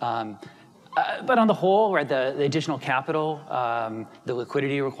 But on the whole, right, the additional capital, the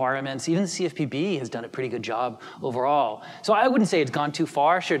liquidity requirements, even the CFPB has done a pretty good job overall. So I wouldn't say it's gone too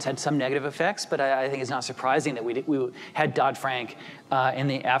far. Sure, it's had some negative effects, but I think it's not surprising that we had Dodd-Frank in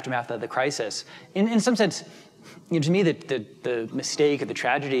the aftermath of the crisis. In some sense, you know, to me, the mistake or the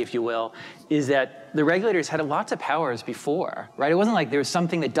tragedy, if you will, is that the regulators had lots of powers before, right? It wasn't like there was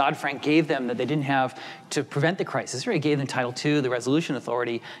something that Dodd-Frank gave them that they didn't have to prevent the crisis. Right? It gave them Title II, the resolution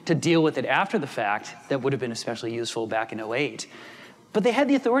authority, to deal with it after the fact. That would have been especially useful back in 2008. But they had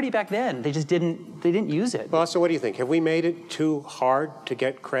the authority back then. They just didn't use it. Well, so what do you think? Have we made it too hard to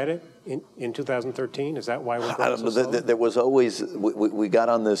get credit in 2013? Is that why we're going so slow? There was always, we got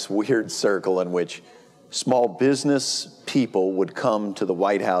on this weird circle in which small business people would come to the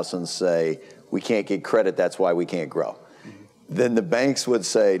White House and say, we can't get credit, that's why we can't grow. Then the banks would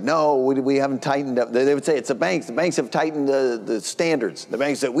say, no, we haven't tightened up. They would say, it's the banks. The banks have tightened the standards. The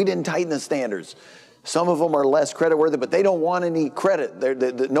banks said, we didn't tighten the standards. Some of them are less creditworthy, but they don't want any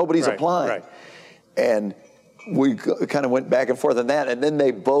credit. Nobody's applying. Right. And we kind of went back and forth on that, and then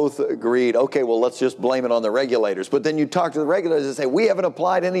they both agreed, okay, well, let's just blame it on the regulators. But then you talk to the regulators and say, we haven't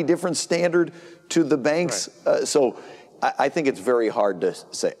applied any different standard to the banks. Right. So I think it's very hard to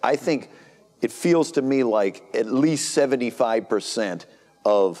say. I think it feels to me like at least 75%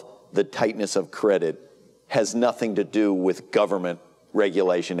 of the tightness of credit has nothing to do with government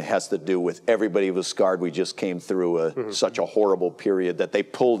regulation. It has to do with everybody was scarred. We just came through such a horrible period that they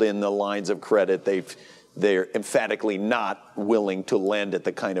pulled in the lines of credit. They're emphatically not willing to lend at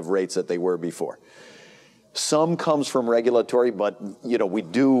the kind of rates that they were before. Some comes from regulatory, but you know, we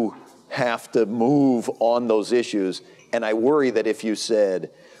do have to move on those issues. And I worry that if you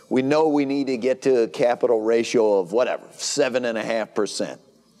said, we know we need to get to a capital ratio of whatever, 7.5%,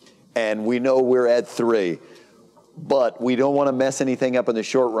 and we know we're at 3%, but we don't want to mess anything up in the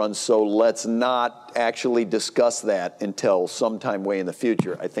short run, so let's not actually discuss that until sometime way in the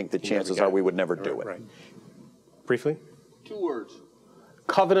future. I think the chances are we would never do it. Right. Briefly? 2 words.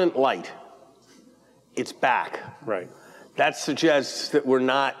 Covenant light. It's back. Right. That suggests that we're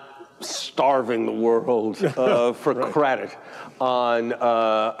not starving the world for credit on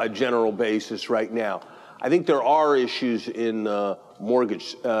a general basis right now. I think there are issues in the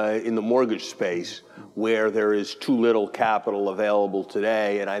mortgage space where there is too little capital available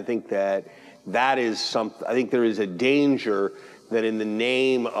today, and I think that is something. I think there is a danger that in the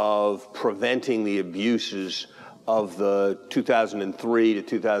name of preventing the abuses of the 2003 to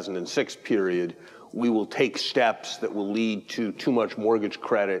 2006 period, we will take steps that will lead to too much mortgage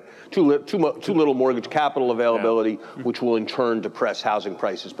credit, too little mortgage capital availability, which will in turn depress housing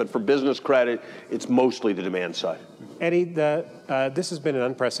prices. But for business credit, it's mostly the demand side. Eddie, this has been an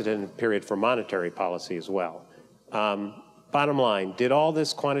unprecedented period for monetary policy as well. Bottom line, did all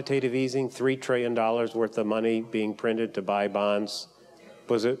this quantitative easing, $3 trillion worth of money being printed to buy bonds,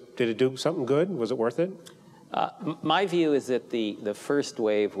 Did it do something good? Was it worth it? My view is that the first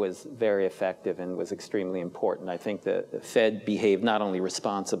wave was very effective and was extremely important. I think the Fed behaved not only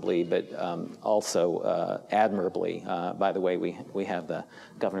responsibly, but also admirably. By the way, we have the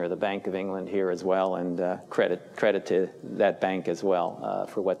governor of the Bank of England here as well, and credit to that bank as well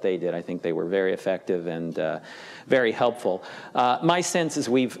for what they did. I think they were very effective and very helpful. My sense is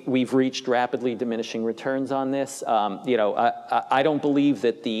we've reached rapidly diminishing returns on this. I don't believe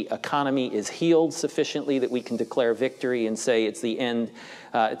that the economy is healed sufficiently that we can declare victory and say it's the end,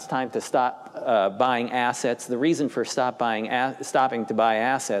 it's time to stop buying assets. The reason for stopping to buy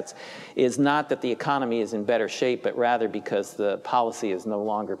assets is not that the economy is in better shape, but rather because the policy is no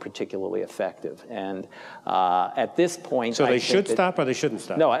longer particularly effective. And at this point, so they should stop or they shouldn't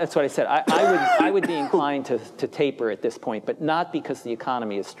stop? No, that's what I said. I would be inclined to taper at this point, but not because the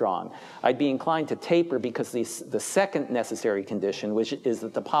economy is strong. I'd be inclined to taper because the second necessary condition, which is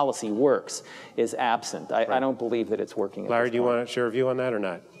that the policy works, is absent. I don't believe that it's working. Larry, do you want to share a view on that or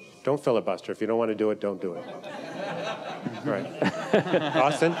not? Don't filibuster. If you don't want to do it, don't do it. Right.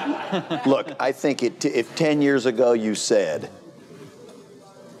 Austin? Look, I think if 10 years ago you said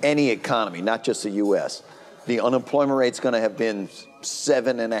any economy, not just the U.S., the unemployment rate's going to have been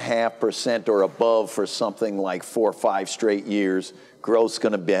 7.5% or above for something like 4 or 5 straight years, growth's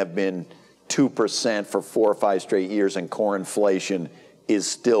going to have been 2% for 4 or 5 straight years, and core inflation is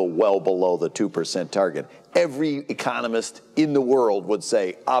still well below the 2% target. Every economist in the world would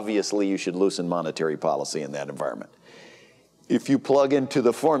say, obviously, you should loosen monetary policy in that environment. If you plug into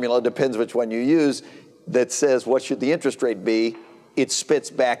the formula, depends which one you use, that says what should the interest rate be, it spits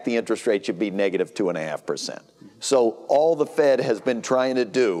back the interest rate should be negative 2.5%. So all the Fed has been trying to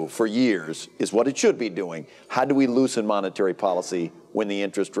do for years is what it should be doing. How do we loosen monetary policy when the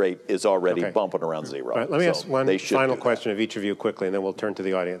interest rate is already bumping around zero? Right, let me ask one final question of each of you quickly, and then we'll turn to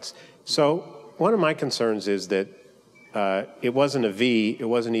the audience. So one of my concerns is that it wasn't a V, it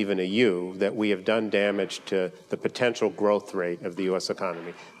wasn't even a U, that we have done damage to the potential growth rate of the U.S.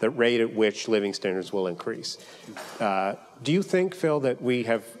 economy, the rate at which living standards will increase. Do you think, Phil, that we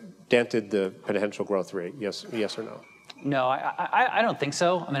have dented the potential growth rate? Yes or no? No, I don't think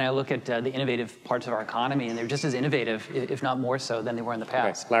so. I mean, I look at the innovative parts of our economy, and they're just as innovative, if not more so, than they were in the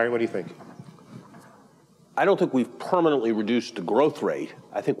past. Okay. Larry, what do you think? I don't think we've permanently reduced the growth rate.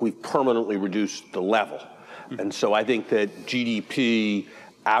 I think we've permanently reduced the level. And so I think that GDP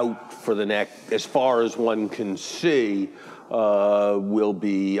out for the next, as far as one can see, will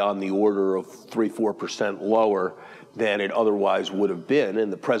be on the order of 3-4% lower than it otherwise would have been.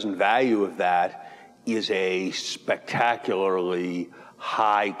 And the present value of that is a spectacularly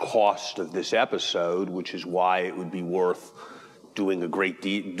high cost of this episode, which is why it would be worth doing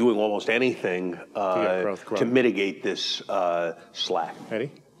doing almost anything to mitigate this slack.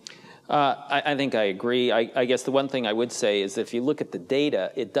 Eddie? I think I agree. I guess the one thing I would say is if you look at the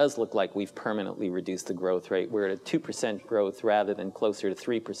data, it does look like we've permanently reduced the growth rate. We're at a 2% growth rather than closer to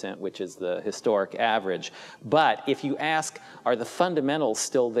 3%, which is the historic average. But if you ask, are the fundamentals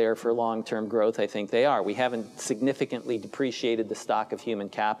still there for long-term growth? I think they are. We haven't significantly depreciated the stock of human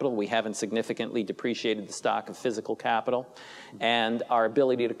capital. We haven't significantly depreciated the stock of physical capital. And our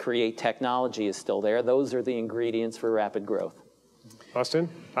ability to create technology is still there. Those are the ingredients for rapid growth. Austin,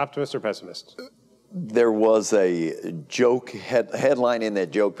 optimist or pessimist? There was a joke headline in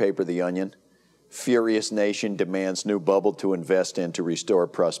that joke paper, The Onion. Furious nation demands new bubble to invest in to restore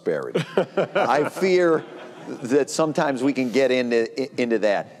prosperity. I fear that sometimes we can get into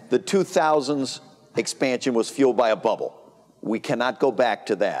that. The 2000s expansion was fueled by a bubble. We cannot go back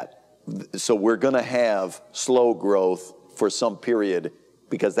to that. So we're going to have slow growth for some period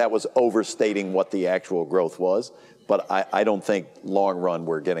because that was overstating what the actual growth was. But I don't think long run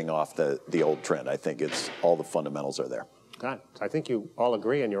we're getting off the old trend. I think it's all the fundamentals are there. God, I think you all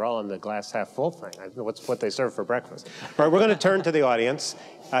agree, and you're all on the glass half full thing. I know what they serve for breakfast. All right, we're going to turn to the audience.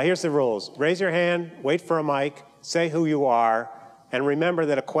 Here's the rules. Raise your hand, wait for a mic, say who you are, and remember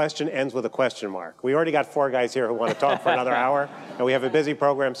that a question ends with a question mark. We already got 4 guys here who want to talk for another hour, and we have a busy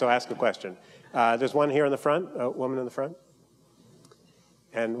program, so ask a question. There's one here in the front, a woman in the front.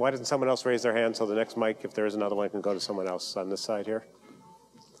 And why doesn't someone else raise their hand so the next mic, if there is another one, can go to someone else on this side here?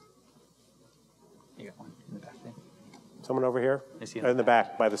 You got one in the back there. Someone over here? In the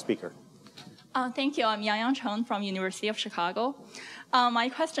back by the speaker. Thank you. I'm Yang Cheng from University of Chicago. My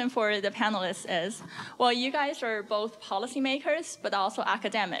question for the panelists is, well, you guys are both policymakers, but also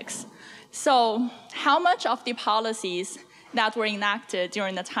academics. So how much of the policies that were enacted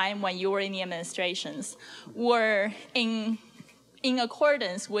during the time when you were in the administrations were in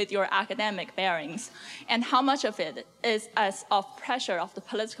accordance with your academic bearings, and how much of it is as of pressure of the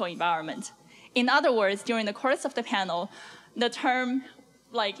political environment? In other words, during the course of the panel, the term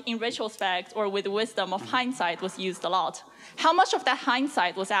like in retrospect or with wisdom of hindsight was used a lot. How much of that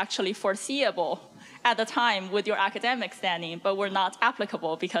hindsight was actually foreseeable at the time with your academic standing, but were not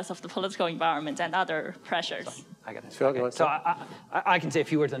applicable because of the political environment and other pressures? I got it. Phil, Okay. So I can say a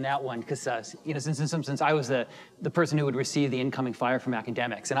few words on that one because since I was the person who would receive the incoming fire from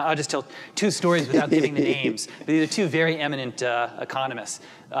academics, and I'll just tell two stories without giving the names. But these are two very eminent economists,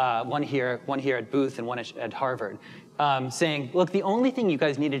 one here at Booth and one at Harvard, saying, look, the only thing you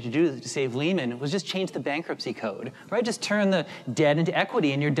guys needed to do to save Lehman was just change the bankruptcy code, right? Just turn the debt into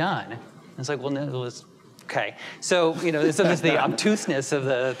equity and you're done. And it's like, well, no, it was. Okay, so so there's the obtuseness of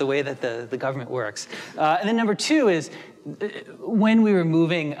the way that the government works. And then number two is when we were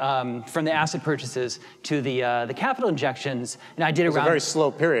moving from the asset purchases to the capital injections, and I did it was a very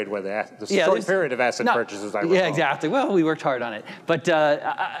slow period where the short period of asset purchases. I recall. Yeah, exactly. Well, we worked hard on it, but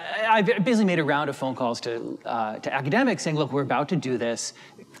I basically made a round of phone calls to academics saying, look, we're about to do this.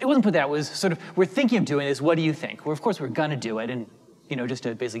 It wasn't put that. It was sort of, we're thinking of doing this. What do you think? Well, of course, we're going to do it, and just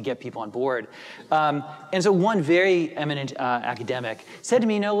to basically get people on board. And so one very eminent academic said to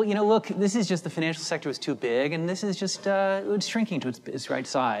me, look, this is just the financial sector was too big, and this is just it's shrinking to its right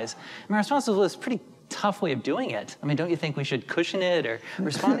size. And my response was, well, it's a pretty tough way of doing it. I mean, don't you think we should cushion it or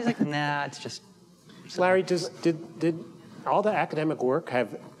respond? He's like, nah, it's just. Larry, did all the academic work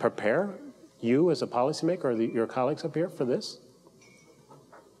prepare you as a policymaker or your colleagues up here for this?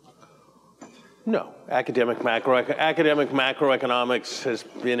 No, academic macroeconomics has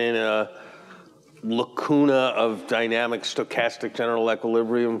been in a lacuna of dynamic stochastic general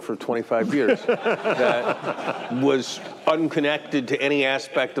equilibrium for 25 years that was unconnected to any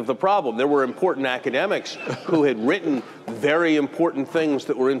aspect of the problem. There were important academics who had written very important things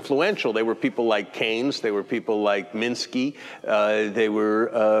that were influential. They were people like Keynes, they were people like Minsky, they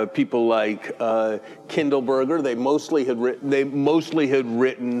were people like Kindleberger. They mostly had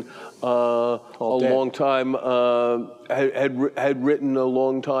written a long time, had written a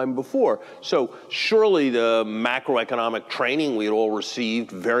long time before. So surely the macroeconomic training we had all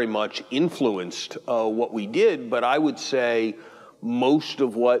received very much influenced what we did, but I would say most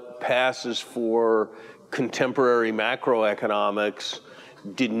of what passes for contemporary macroeconomics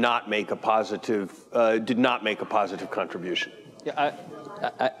did not make a positive contribution. Yeah,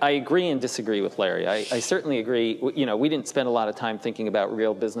 I agree and disagree with Larry. I certainly agree. We didn't spend a lot of time thinking about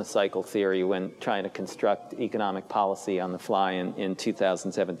real business cycle theory when trying to construct economic policy on the fly in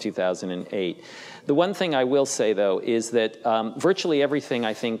 2007, 2008. The one thing I will say, though, is that virtually everything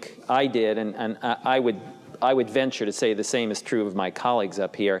I think I did, and I would venture to say the same is true of my colleagues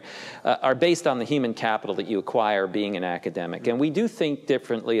up here, are based on the human capital that you acquire being an academic. And we do think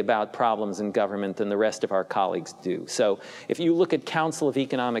differently about problems in government than the rest of our colleagues do. So if you look at Council of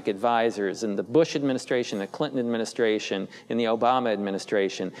Economic Advisors in the Bush administration, the Clinton administration, in the Obama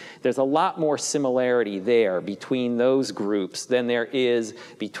administration, there's a lot more similarity there between those groups than there is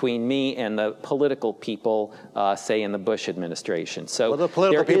between me and the political people, say, in the Bush administration. So well, the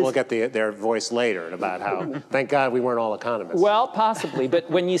political people get their voice later about how thank God we weren't all economists. Well, possibly. But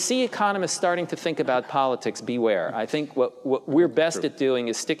when you see economists starting to think about politics, beware. I think what we're best at doing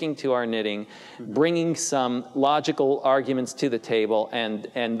is sticking to our knitting, bringing some logical arguments to the table, and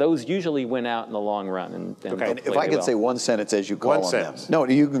those usually win out in the long run. And if I could say one sentence as you call on them. No,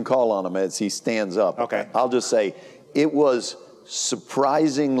 you can call on him as he stands up. Okay. I'll just say it was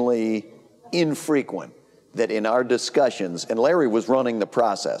surprisingly infrequent that in our discussions, and Larry was running the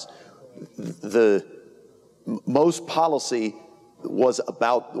process, most policy was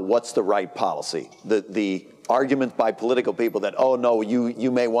about what's the right policy. The argument by political people that, oh, no,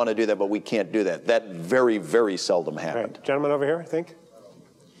 you may want to do that, but we can't do that. That very, very seldom happened. Right. Gentleman over here, I think.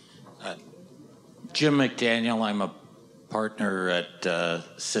 Jim McDaniel, I'm a partner at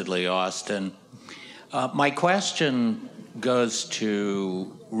Sidley Austin. My question goes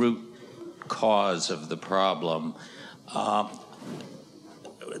to root cause of the problem.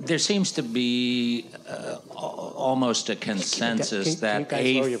 There seems to be almost a consensus that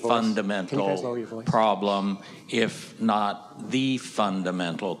a fundamental problem, if not the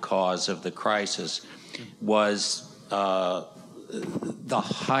fundamental cause of the crisis, was the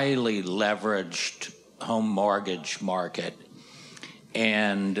highly leveraged home mortgage market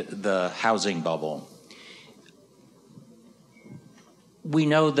and the housing bubble. We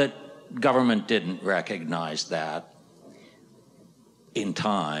know that government didn't recognize that, in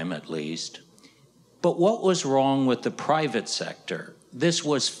time at least. But what was wrong with the private sector? This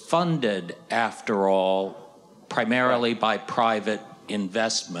was funded, after all, primarily by private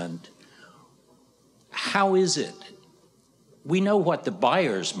investment. How is it? We know what the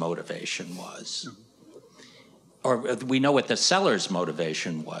buyer's motivation was, or we know what the seller's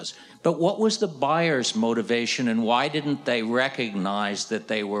motivation was, but what was the buyer's motivation, and why didn't they recognize that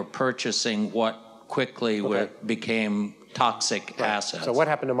they were purchasing what quickly became toxic assets? So what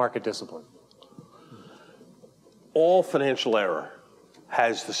happened to market discipline? All financial error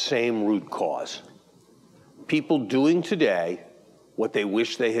has the same root cause. People doing today what they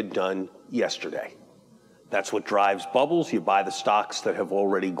wish they had done yesterday. That's what drives bubbles. You buy the stocks that have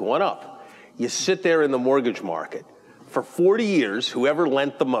already gone up. You sit there in the mortgage market. For 40 years, whoever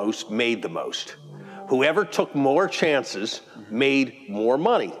lent the most made the most. Whoever took more chances made more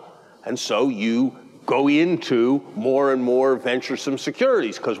money. And so you go into more and more venturesome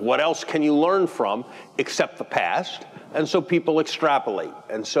securities, because what else can you learn from except the past? And so people extrapolate.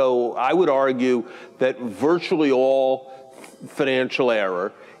 And so I would argue that virtually all financial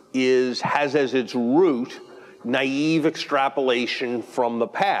error has as its root naive extrapolation from the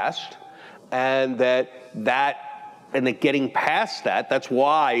past, and that getting past that's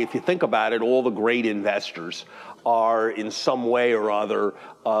why, if you think about it, all the great investors are in some way or other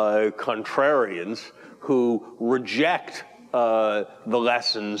contrarians who reject the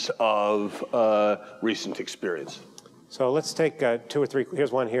lessons of recent experience. So let's take 2 or 3.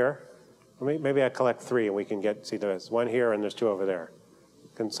 Here's one here. Maybe I collect 3 and we can see there's one here and there's 2 over there.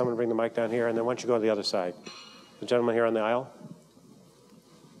 Can someone bring the mic down here? And then why don't you go to the other side? The gentleman here on the aisle.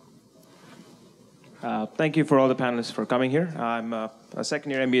 Thank you for all the panelists for coming here. I'm a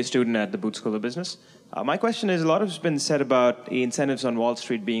second-year MBA student at the Booth School of Business. My question is, a lot has been said about the incentives on Wall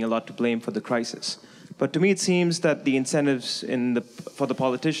Street being a lot to blame for the crisis. But to me, it seems that the incentives for the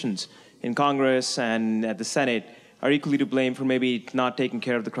politicians in Congress and at the Senate are equally to blame for maybe not taking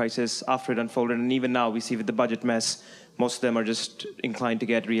care of the crisis after it unfolded. And even now, we see with the budget mess, most of them are just inclined to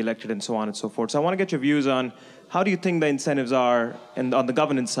get reelected and so on and so forth. So I want to get your views on how do you think the incentives are on the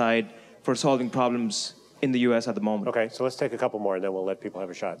governance side for solving problems in the U.S. at the moment? Okay, so let's take a couple more and then we'll let people have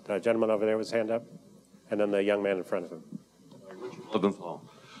a shot. Gentleman over there with his hand up, and then the young man in front of him.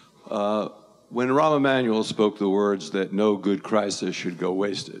 When Rahm Emanuel spoke the words that no good crisis should go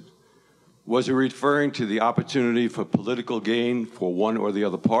wasted, was he referring to the opportunity for political gain for one or the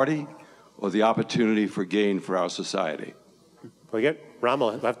other party, or the opportunity for gain for our society? We get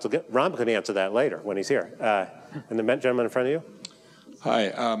Rahm can answer that later when he's here. And the gentleman in front of you.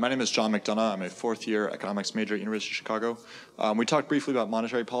 Hi, my name is John McDonough. I'm a fourth-year economics major at University of Chicago. We talked briefly about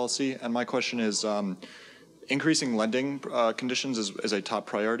monetary policy, and my question is, increasing lending conditions is a top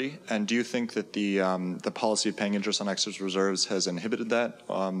priority, and do you think that the policy of paying interest on excess reserves has inhibited that,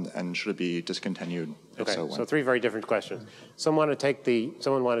 and should it be discontinued? Okay, so 3 very different questions. Someone want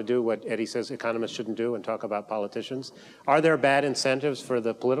to do what Eddie says economists shouldn't do and talk about politicians. Are there bad incentives for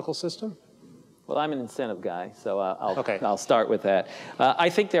the political system? Well, I'm an incentive guy, so I'll start with that. I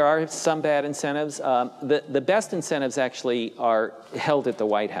think there are some bad incentives. The best incentives actually are held at the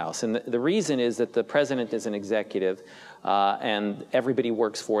White House, and the reason is that the president is an executive, and everybody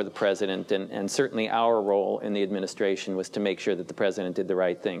works for the president, and certainly our role in the administration was to make sure that the president did the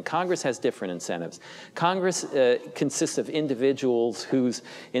right thing. Congress has different incentives. Congress consists of individuals whose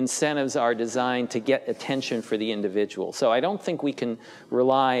incentives are designed to get attention for the individual. So I don't think we can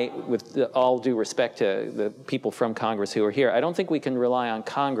rely, with all due respect to the people from Congress who are here, I don't think we can rely on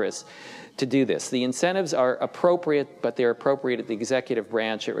Congress to do this. The incentives are appropriate, but they're appropriate at the executive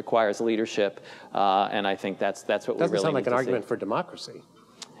branch. It requires leadership, and I think that's what we really need to see. Doesn't sound like an argument for democracy.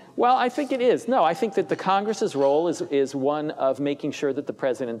 Well, I think it is. No, I think that the Congress's role is one of making sure that the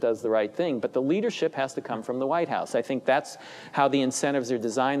president does the right thing, but the leadership has to come from the White House. I think that's how the incentives are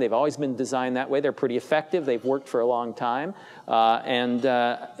designed. They've always been designed that way. They're pretty effective. They've worked for a long time, and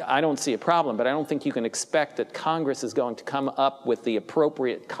I don't see a problem, but I don't think you can expect that Congress is going to come up with the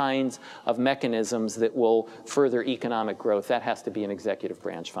appropriate kinds of mechanisms that will further economic growth. That has to be an executive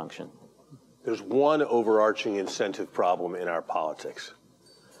branch function. There's one overarching incentive problem in our politics,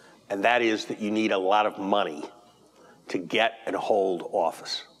 and that is that you need a lot of money to get and hold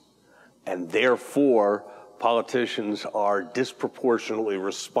office. And therefore, politicians are disproportionately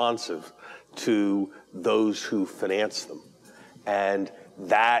responsive to those who finance them. And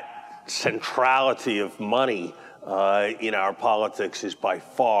that centrality of money in our politics is by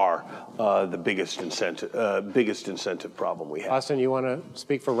far the biggest incentive problem we have. Austin, you want to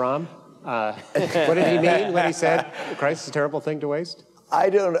speak for Rahm? What did he mean when he said the crisis is a terrible thing to waste?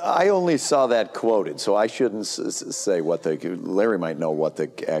 I only saw that quoted, so I shouldn't say what Larry might know what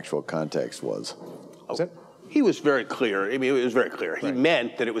the actual context was. Is it? He was very clear. I mean, it was very clear. He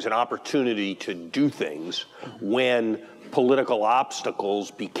meant that it was an opportunity to do things when political obstacles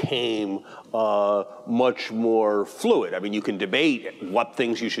became much more fluid. I mean, you can debate what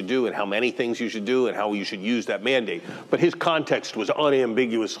things you should do and how many things you should do and how you should use that mandate. But his context was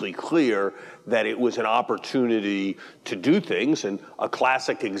unambiguously clear that it was an opportunity to do things. And a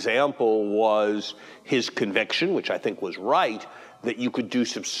classic example was his conviction, which I think was right, that you could do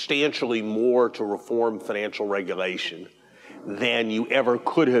substantially more to reform financial regulation than you ever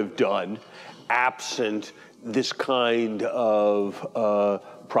could have done absent this kind of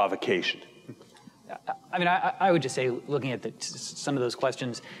provocation. I mean, I would just say, looking at some of those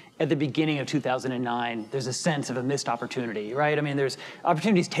questions, at the beginning of 2009, there's a sense of a missed opportunity, right? I mean, there's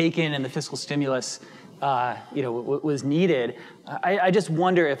opportunities taken and the fiscal stimulus was needed. I just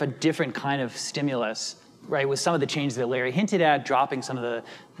wonder if a different kind of stimulus, right, with some of the changes that Larry hinted at, dropping some of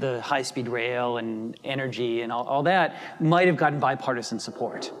the high-speed rail and energy and all that, might have gotten bipartisan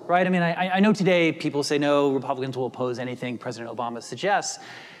support, right? I mean, I know today people say, no, Republicans will oppose anything President Obama suggests.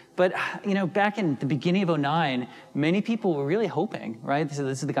 But, back in the beginning of 2009, many people were really hoping, right? So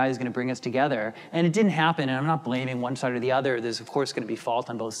this is the guy who's going to bring us together. And it didn't happen, and I'm not blaming one side or the other. There's, of course, going to be fault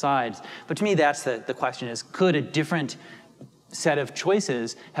on both sides. But to me, that's the question is, could a different set of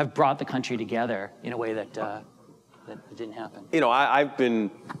choices have brought the country together in a way that didn't happen? I've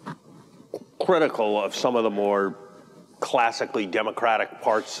been critical of some of the more classically Democratic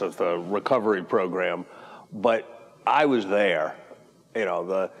parts of the recovery program, but I was there.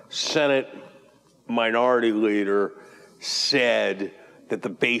 The Senate minority leader said that the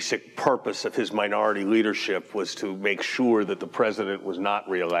basic purpose of his minority leadership was to make sure that the president was not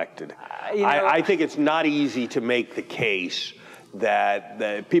reelected. I think it's not easy to make the case that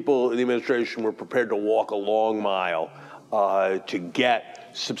the people in the administration were prepared to walk a long mile to get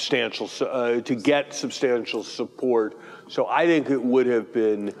substantial support. So I think it would have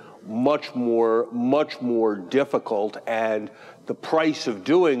been much more difficult, and the price of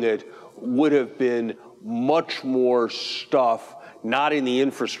doing it would have been much more stuff, not in the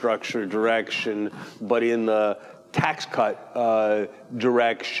infrastructure direction, but in the tax cut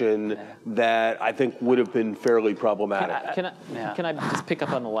direction that I think would have been fairly problematic. Can I just pick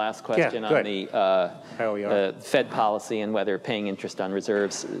up on the last question on the Fed policy and whether paying interest on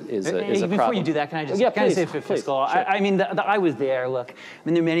reserves is a problem? Before you do that, can I just say for fiscal? I mean, I was there. Look, I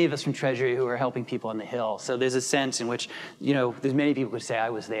mean, there are many of us from Treasury who are helping people on the Hill. So there's a sense in which, there's many people who say I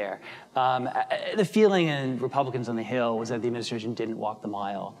was there. The feeling in Republicans on the Hill was that the administration didn't walk the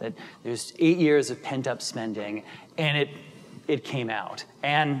mile, that there's 8 years of pent-up spending, and it came out.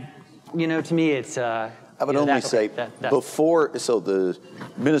 And, to me, it's... I would only say so the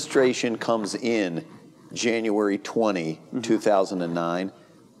administration comes in January 20, 2009,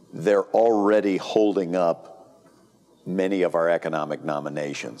 they're already holding up many of our economic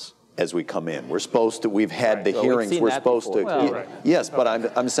nominations as we come in. We've had the hearings, we're supposed to, yes, but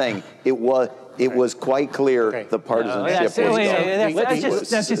I'm saying it was quite clear the partisanship was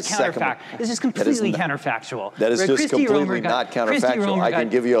that's just counterfactual. This is completely counterfactual. That is just completely not counterfactual. I can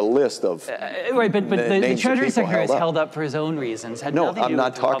give you a list of but the Treasury Secretary is held up for his own reasons. No, I'm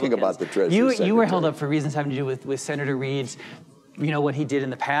not talking about the Treasury Secretary. You were held up for reasons having to do with Senator Reid's, what he did in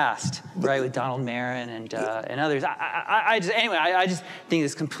the past, right, with Donald Marin and others. I just think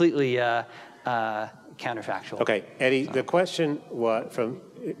it's completely counterfactual. Okay, Eddie, the question from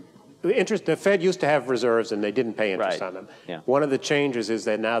the Fed used to have reserves and they didn't pay interest on them. Yeah. One of the changes is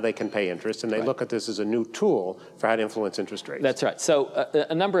that now they can pay interest, and they look at this as a new tool for how to influence interest rates. That's right. So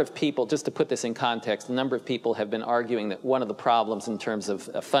a number of people, just to put this in context, a number of people have been arguing that one of the problems in terms of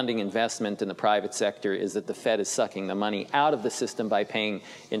funding investment in the private sector is that the Fed is sucking the money out of the system by paying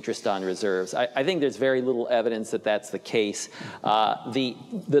interest on reserves. I think there's very little evidence that that's the case.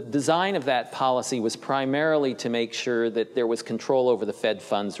 The design of that policy was primarily to make sure that there was control over the Fed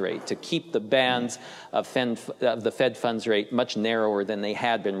funds rate, to keep the bands of the Fed funds rate much narrower than they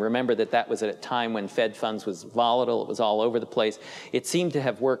had been. Remember that was at a time when Fed funds was volatile, it was all over the place. It seemed to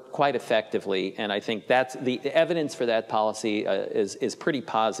have worked quite effectively, and I think that's the evidence for that policy is pretty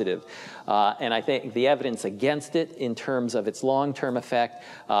positive. And I think the evidence against it in terms of its long-term effect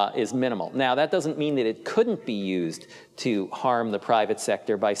is minimal. Now, that doesn't mean that it couldn't be used to harm the private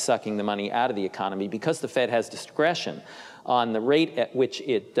sector by sucking the money out of the economy, because the Fed has discretion on the rate at which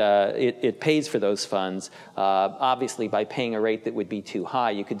it pays for those funds. Obviously, by paying a rate that would be too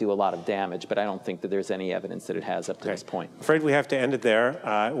high, you could do a lot of damage, but I don't think that there's any evidence that it has up to this point. I'm afraid we have to end it there.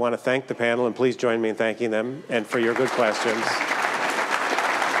 I want to thank the panel, and please join me in thanking them, and for your good questions.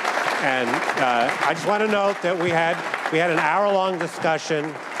 And I just want to note that we had an hour-long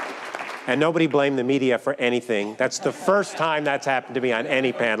discussion And nobody blamed the media for anything. That's the first time that's happened to me on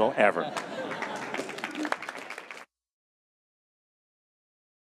any panel ever.